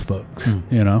all those folks.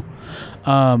 Who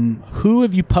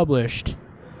have you published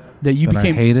that you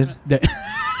became I hated?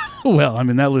 Well, I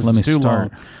mean, that list is too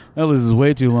long. That list is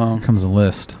way too long. Here comes a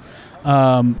list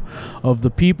of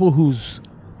the people who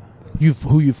you've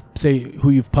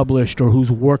published or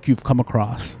whose work you've come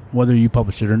across, whether you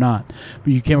published it or not,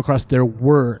 but you came across their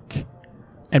work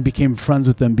and became friends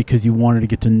with them because you wanted to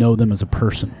get to know them as a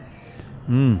person.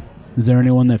 Is there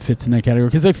anyone that fits in that category?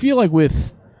 Because I feel like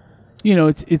with,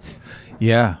 it's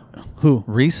Yeah. Who?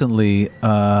 Recently,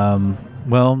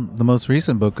 the most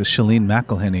recent book is Shalene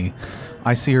McElhenney.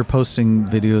 I see her posting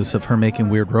videos of her making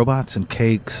weird robots and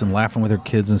cakes and laughing with her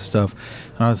kids and stuff.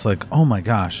 And I was like, oh my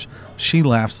gosh, she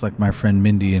laughs like my friend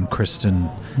Mindy and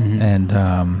Kristen and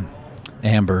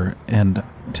Amber and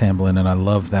Tamblin, and I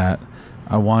love that.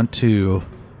 I want to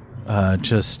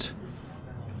just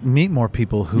meet more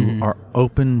people who are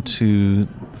open to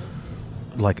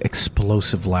like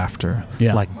explosive laughter,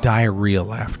 like diarrhea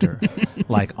laughter,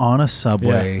 like on a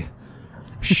subway,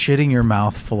 shitting your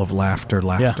mouth full of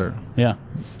laughter. Yeah.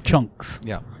 Chunks.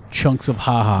 Yeah. Chunks of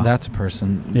haha. That's a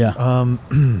person. Yeah.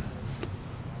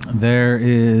 There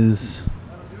is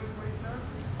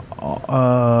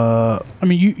I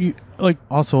mean, you like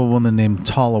also a woman named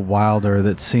Tala Wilder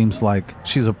that seems like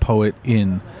she's a poet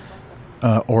in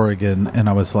Oregon, and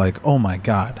I was like, oh my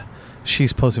god,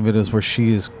 she's posting videos where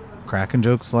she is cracking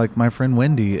jokes like my friend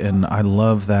Wendy, and I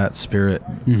love that spirit.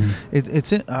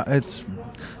 It's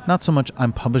not so much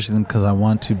I'm publishing them because I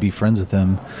want to be friends with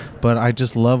them, but I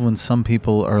just love when some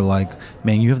people are like,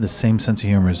 man, you have the same sense of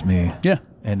humor as me. Yeah.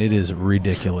 And it is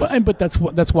ridiculous. But that's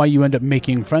why you end up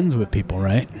making friends with people,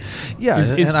 right? Yeah,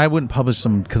 and I wouldn't publish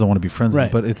them because I want to be friends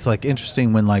with them, but it's like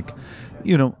interesting when like,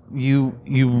 you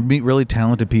meet really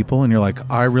talented people and you're like,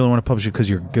 I really want to publish you because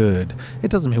you're good.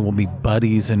 It doesn't mean we'll be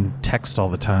buddies and text all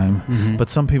the time, but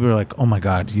some people are like, oh my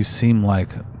god, you seem like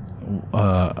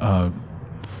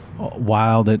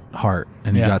wild at heart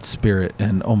and you got spirit,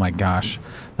 and oh my gosh,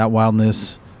 that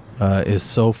wildness is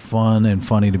so fun and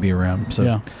funny to be around.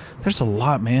 So there's a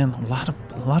lot, man. A lot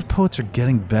of poets are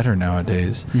getting better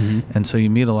nowadays, and so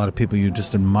you meet a lot of people, you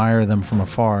just admire them from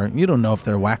afar. You don't know if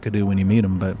they're wackadoo when you meet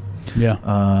them, but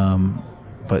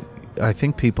but I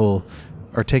think people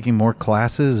are taking more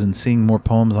classes and seeing more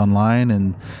poems online,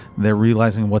 and they're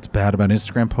realizing what's bad about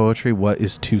Instagram poetry, what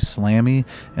is too slammy,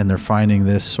 and they're finding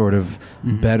this sort of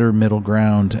better middle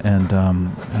ground,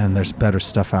 and there's better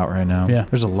stuff out right now. Yeah.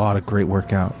 There's a lot of great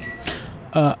work out.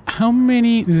 How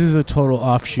many? This is a total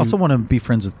offshoot. Also want to be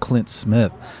friends with Clint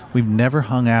Smith. We've never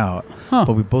hung out,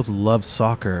 but we both love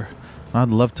soccer. I'd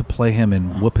love to play him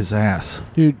and whoop his ass.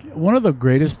 Dude, one of the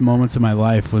greatest moments of my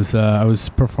life was I was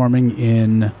performing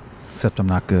in... Except I'm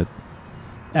not good.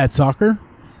 At soccer?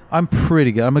 I'm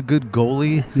pretty good. I'm a good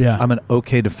goalie. Yeah. I'm an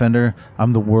okay defender.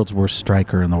 I'm the world's worst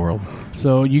striker in the world.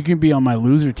 So you can be on my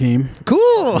loser team.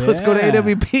 Cool. Let's go to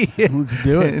AWP. Let's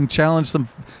do it. And challenge some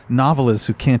novelists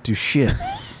who can't do shit.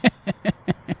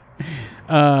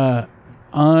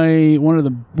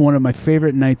 One of my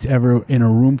favorite nights ever in a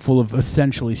room full of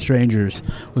essentially strangers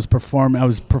was I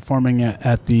was performing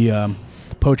at the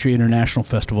Poetry International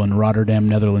Festival in Rotterdam,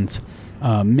 Netherlands,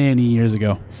 many years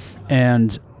ago,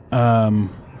 and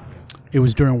it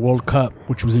was during World Cup,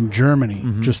 which was in Germany,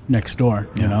 just next door,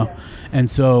 you know, and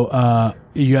so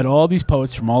you had all these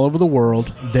poets from all over the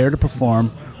world there to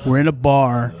perform. We're in a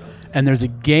bar, and there's a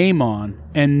game on,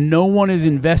 and no one is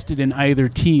invested in either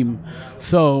team.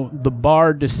 So the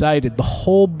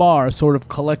whole bar sort of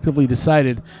collectively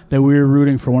decided that we were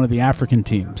rooting for one of the African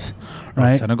teams.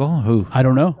 Right? Senegal? Who? I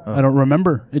don't know. I don't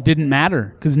remember. It didn't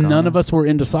matter because none of us were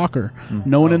into soccer.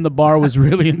 No one in the bar was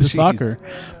really into soccer.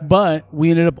 But we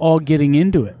ended up all getting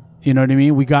into it. You know what I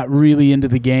mean? We got really into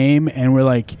the game, and we're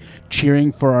like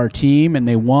cheering for our team, and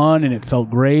they won, and it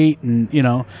felt great. And,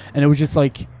 and it was just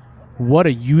like, what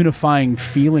a unifying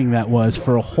feeling that was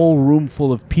for a whole room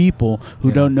full of people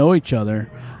who don't know each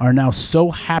other are now so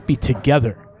happy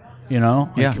together.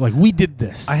 Like we did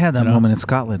this. I had that moment in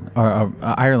Scotland or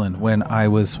Ireland when I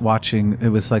was watching. It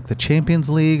was like the Champions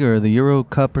League or the Euro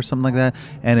Cup or something like that,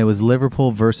 and it was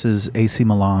Liverpool versus AC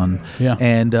Milan. Yeah,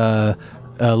 and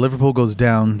Liverpool goes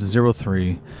down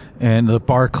 0-3, and the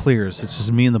bar clears. It's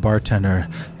just me and the bartender,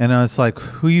 and I was like,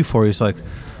 "Who are you for?" He's like,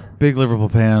 "Big Liverpool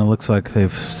fan. It looks like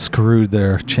they've screwed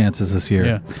their chances this year."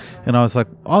 Yeah. And I was like,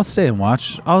 "I'll stay and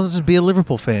watch. I'll just be a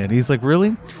Liverpool fan." He's like, "Really?"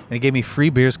 And he gave me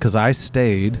free beers because I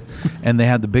stayed, and they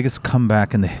had the biggest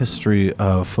comeback in the history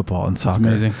of football and soccer.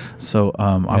 That's amazing. So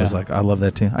I was like, I love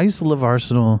that team. I used to love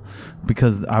Arsenal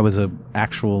because I was an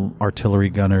actual artillery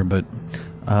gunner, but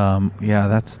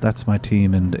that's my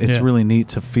team, and it's really neat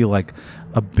to feel like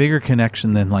a bigger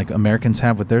connection than like Americans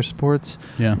have with their sports.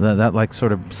 Yeah, that like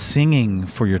sort of singing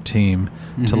for your team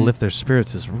to lift their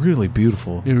spirits is really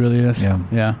beautiful. It really is.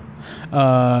 Yeah.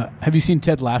 Have you seen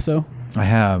Ted Lasso? I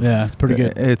have. Yeah, it's pretty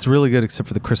good. It's really good, except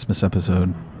for the Christmas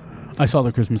episode. I saw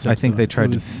the Christmas episode. I think they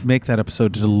tried to make that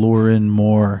episode to lure in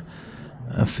more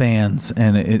fans,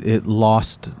 and it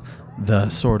lost the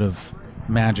sort of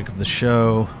magic of the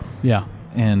show. Yeah.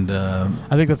 And I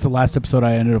think that's the last episode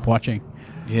I ended up watching.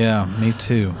 Yeah, me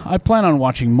too. I plan on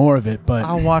watching more of it, but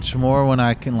I'll watch more when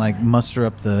I can like muster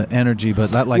up the energy,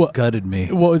 but that gutted me.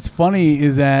 What's funny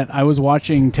is that I was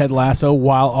watching Ted Lasso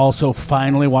while also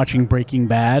finally watching Breaking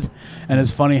Bad, and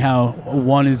it's funny how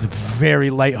one is very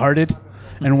lighthearted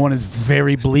and one is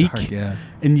very bleak. Dark, yeah.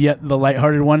 And yet the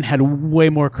lighthearted one had way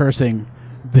more cursing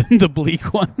than the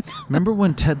bleak one. Remember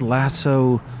when Ted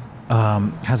Lasso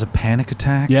has a panic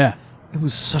attack? Yeah. It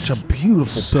was such a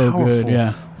beautiful, so powerful, good,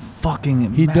 yeah.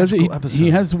 fucking He does it. episode. He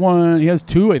has one. He has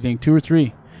two, I think, 2 or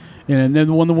 3. And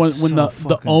then when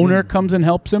the owner comes and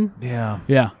helps him. Yeah.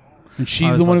 Yeah. And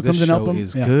she's the one who comes and helps him.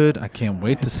 This show is good. I can't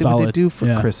wait to see what they solid. do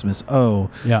for Christmas. Oh,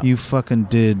 you fucking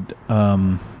did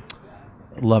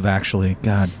Love Actually.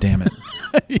 God damn it.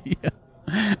 Yeah.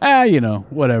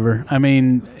 Whatever. I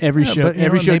mean, every show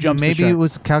jumps. Maybe it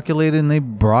was calculated, and they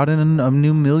brought in a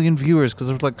new million viewers because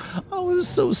it was like, oh, it was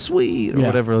so sweet or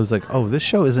whatever. It was like, oh, this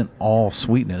show isn't all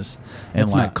sweetness and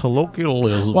It's not.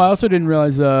 colloquialism. Well, I also didn't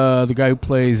realize the guy who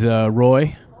plays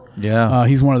Roy. Yeah,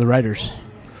 he's one of the writers.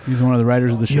 He's one of the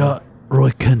writers of the show. Yeah,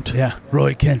 Roy Kent. Yeah,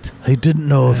 Roy Kent. He didn't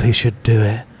know if he should do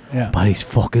it. Yeah, but he's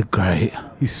fucking great.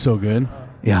 He's so good.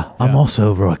 Yeah, I'm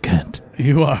also Roy Kent.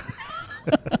 You are.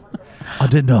 I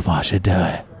didn't know if I should do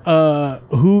it.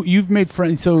 Who you've made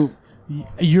friends? So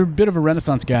you're a bit of a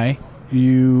Renaissance guy.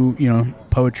 You know,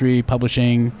 poetry,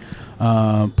 publishing,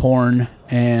 porn,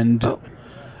 and but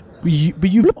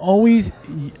you've always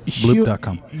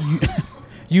Bloop.com.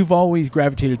 You've always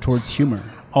gravitated towards humor,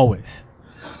 always.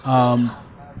 And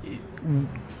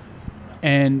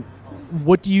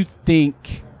what do you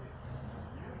think?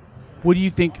 Would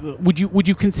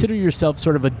you consider yourself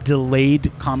sort of a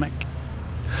delayed comic?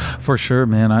 For sure,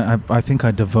 man. I think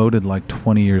I devoted like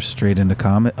 20 years straight into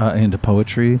into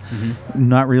poetry. Mm-hmm.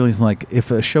 Not realizing like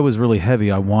if a show was really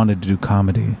heavy, I wanted to do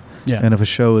comedy. Yeah. And if a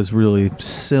show is really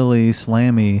silly,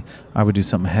 slammy, I would do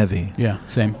something heavy. Yeah,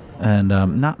 same. And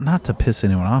not to piss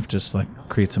anyone off, just like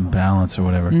create some balance or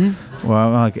whatever. Mm-hmm.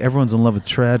 Well, like everyone's in love with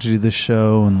tragedy this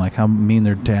show and like how mean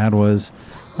their dad was.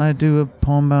 I do a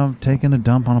poem about taking a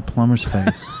dump on a plumber's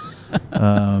face.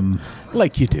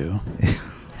 Like you do.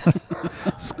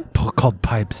 It's called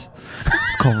Pipes.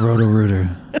 It's called Roto-Rooter.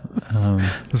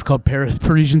 It's called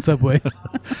Parisian Subway.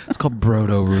 It's called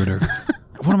Brodo-Rooter.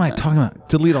 What am I talking about?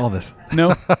 Delete all this.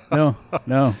 No.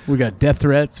 We got death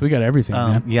threats. We got everything,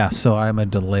 man. Yeah, so I'm a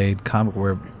delayed comic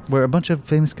where a bunch of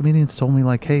famous comedians told me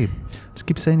like, hey, just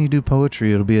keep saying you do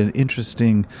poetry. It'll be an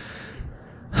interesting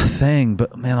thing.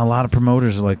 But man, a lot of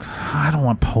promoters are like, I don't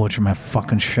want poetry in my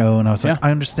fucking show. And I was like,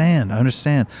 I understand.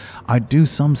 I do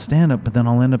some stand-up, but then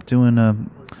I'll end up doing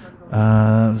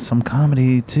some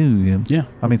comedy too. Yeah.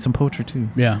 I mean, some poetry too.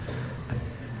 Yeah.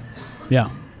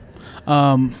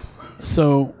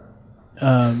 So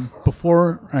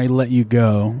before I let you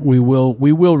go, we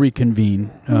will reconvene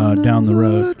down the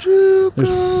road.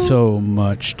 There's so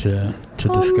much to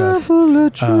discuss. I'll never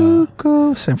let you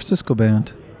go. San Francisco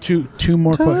band. Two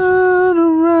more questions. Turn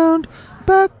around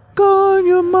I'm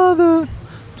your mother.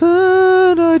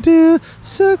 Bad idea.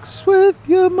 Sex with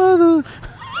your mother.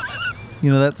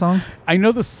 You know that song? I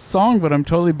know the song, but I'm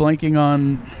totally blanking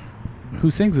on who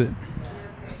sings it.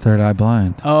 Third Eye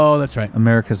Blind. Oh, that's right.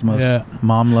 America's most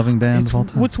mom-loving band of all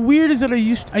time. What's weird is that I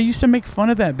used to make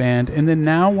fun of that band, and then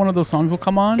now one of those songs will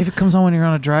come on. If it comes on when you're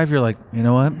on a drive, you're like, you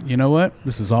know what? You know what?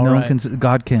 This is all no right. one can.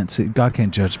 God can't see. God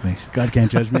can't judge me. God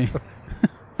can't judge me.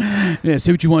 Yeah,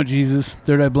 say what you want, Jesus.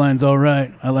 Third Eye Blind's all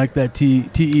right. I like that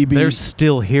TEB. They're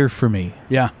still here for me.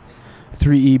 Yeah,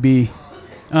 3EB.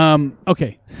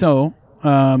 Okay, so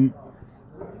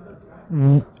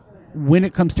when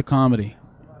it comes to comedy,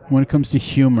 when it comes to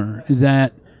humor,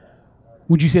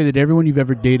 would you say that everyone you've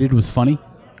ever dated was funny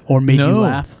or made you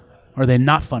laugh? Are they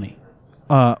not funny?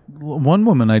 One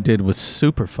woman I did was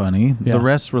super funny. Yeah. The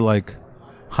rest were like,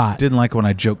 Hot. didn't like when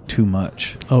I joked too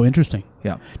much. Oh, interesting.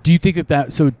 Yeah. Do you think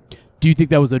do you think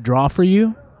that was a draw for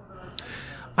you?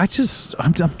 I'm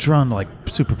drawn to like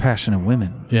super passionate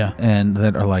women. Yeah. And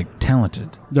that are like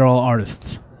talented. They're all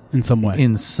artists in some way.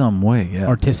 In some way, yeah.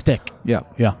 Artistic. Yeah.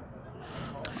 Yeah.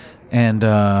 And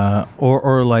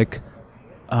or like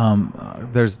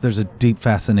there's a deep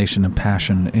fascination and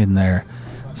passion in there.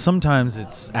 Sometimes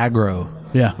it's aggro.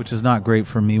 Yeah. Which is not great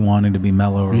for me wanting to be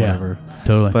mellow or whatever.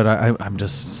 Totally. But I'm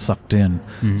just sucked in.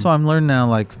 Mm-hmm. So I'm learning now,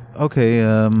 like, okay,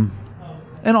 and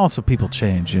also people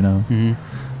change, you know. Mm-hmm.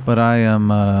 But I am,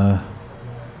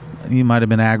 you might have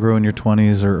been aggro in your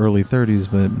 20s or early 30s,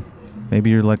 but maybe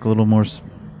you're like a little more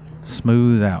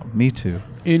smoothed out. Me too.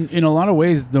 In a lot of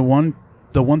ways, the one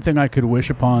thing I could wish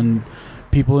upon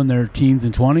people in their teens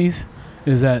and 20s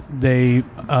is that they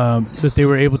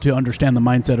were able to understand the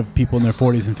mindset of people in their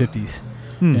 40s and 50s.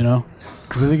 You know,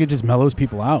 because I think it just mellows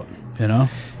people out. You know.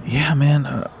 Yeah,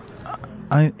 man.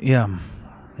 Yeah.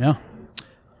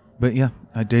 But yeah,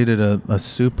 I dated a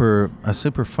super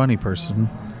funny person.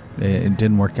 It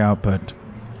didn't work out, but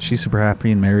she's super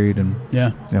happy and married, and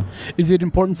yeah. Is it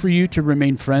important for you to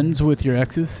remain friends with your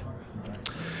exes?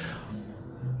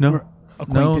 No.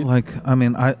 Like, I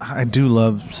mean, I do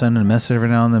love sending a message every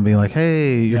now and then, being like,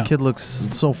 "Hey, your kid looks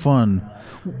so fun,"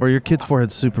 or "Your kid's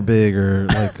forehead's super big," or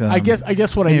like, I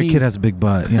guess what I mean. Your kid has a big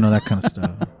butt, you know, that kind of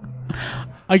stuff.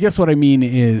 I guess what I mean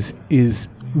is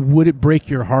would it break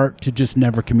your heart to just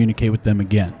never communicate with them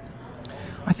again?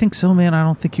 I think so, man. I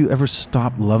don't think you ever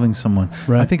stop loving someone.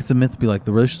 Right. I think it's a myth to be like,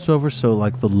 the relationship's over, so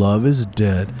like the love is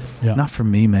dead. Yeah. Not for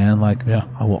me, man. Like,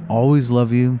 I will always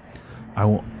love you. I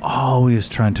will always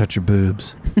try and touch your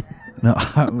boobs. No,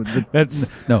 that's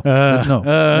no.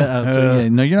 So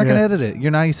you're not gonna edit it.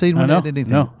 You're not. You say you don't edit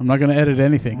anything. No, I'm not gonna edit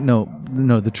anything. No.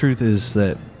 The truth is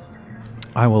that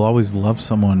I will always love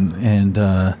someone,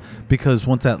 and because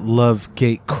once that love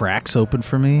gate cracks open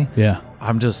for me,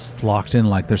 I'm just locked in.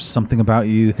 Like, there's something about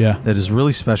you that is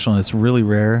really special and it's really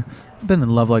rare. I've been in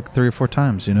love like 3 or 4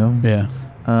 times, you know. Yeah.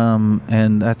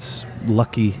 And that's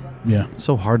lucky. Yeah. It's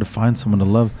so hard to find someone to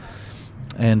love.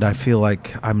 And I feel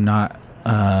like I'm not,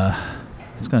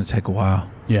 it's going to take a while.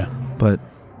 Yeah. But,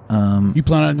 you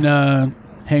plan on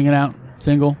hanging out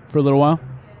single for a little while?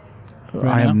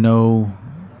 I have no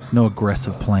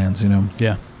aggressive plans, you know?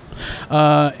 Yeah.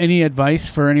 Any advice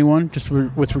for anyone just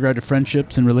with regard to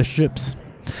friendships and relationships?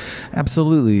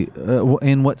 Absolutely.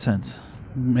 In what sense?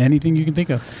 Anything you can think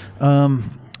of.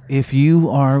 If you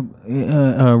are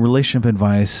relationship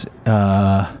advice,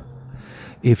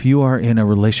 if you are in a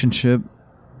relationship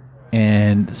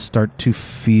and start to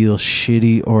feel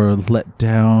shitty or let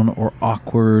down or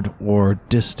awkward or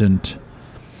distant,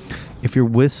 if you're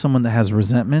with someone that has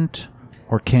resentment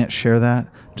or can't share that,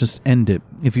 just end it.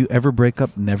 If you ever break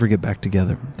up, never get back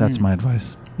together. That's my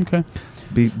advice. Okay.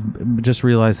 Just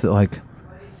realize that, like,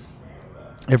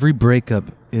 every breakup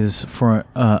is for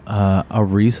a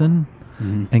reason,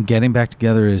 and getting back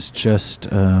together is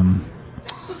just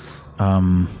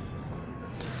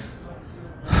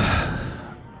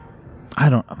I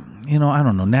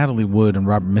don't know. Natalie Wood and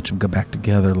Robert Mitchum got back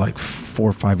together like 4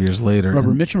 or 5 years later.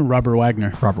 Robert Mitchum or Robert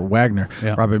Wagner? Robert Wagner.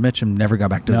 Yeah. Robert Mitchum never got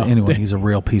back to anyone. He's a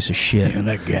real piece of shit. Yeah,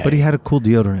 that guy. But he had a cool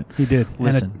deodorant. He did.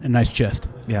 Listen. And a nice chest.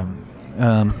 Yeah.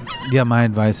 My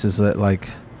advice is that, like,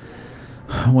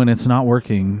 when it's not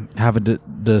working, have a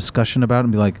discussion about it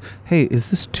and be like, hey, is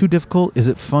this too difficult? Is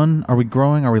it fun? Are we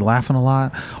growing? Are we laughing a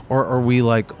lot? Or are we,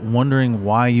 like, wondering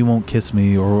why you won't kiss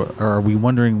me? Or are we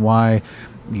wondering why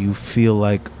you feel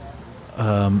like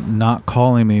not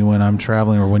calling me when I'm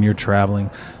traveling or when you're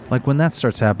traveling? Like, when that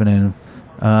starts happening,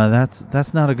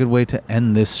 that's not a good way to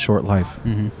end this short life.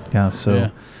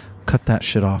 So cut that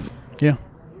shit off. Yeah.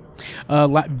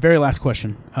 Very last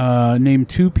question. Name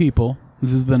 2 people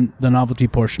This is the novelty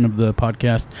portion of the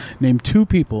podcast. Name 2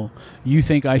 people you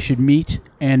think I should meet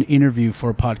and interview for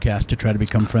a podcast to try to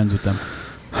become friends with them.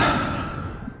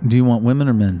 Do you want women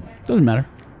or men? Doesn't matter.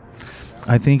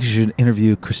 I think you should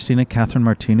interview Christina Catherine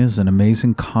Martinez, an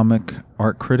amazing comic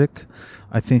art critic.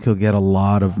 I think you'll get a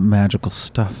lot of magical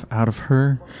stuff out of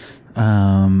her,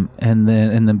 and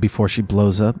then before she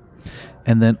blows up,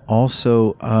 and then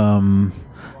also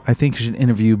I think you should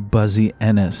interview Buzzy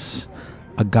Ennis,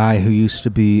 a guy who used to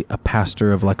be a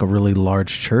pastor of like a really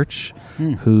large church,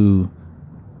 who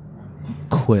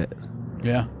quit.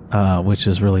 Yeah. Which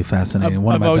is really fascinating.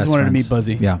 I've always wanted to meet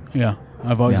Buzzy. Yeah. Yeah.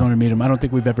 I've always wanted to meet him. I don't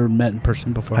think we've ever met in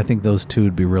person before. I think those 2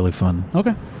 would be really fun.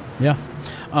 Okay. Yeah.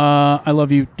 I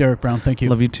love you, Derrick Brown. Thank you.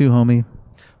 Love you too, homie.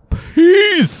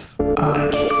 Peace.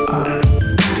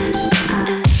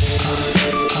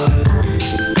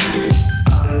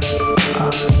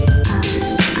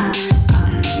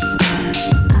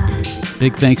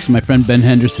 Big thanks to my friend Ben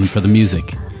Henderson for the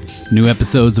music. New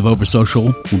episodes of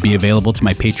Oversocial will be available to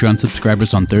my Patreon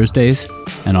subscribers on Thursdays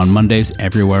and on Mondays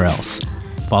everywhere else.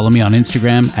 Follow me on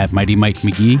Instagram at Mighty Mike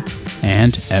McGee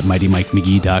and at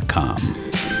MightyMikeMcGee.com.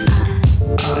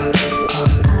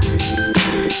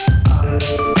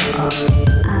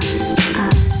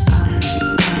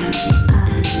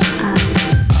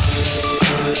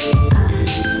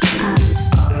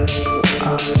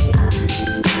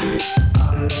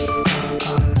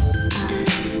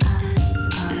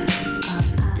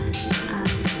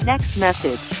 Next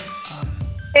message.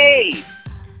 Hey!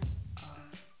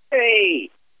 Hey!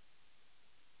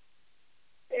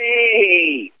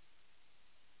 Hey!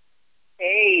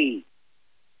 Hey!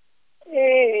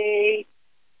 Hey!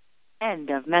 End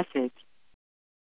of message.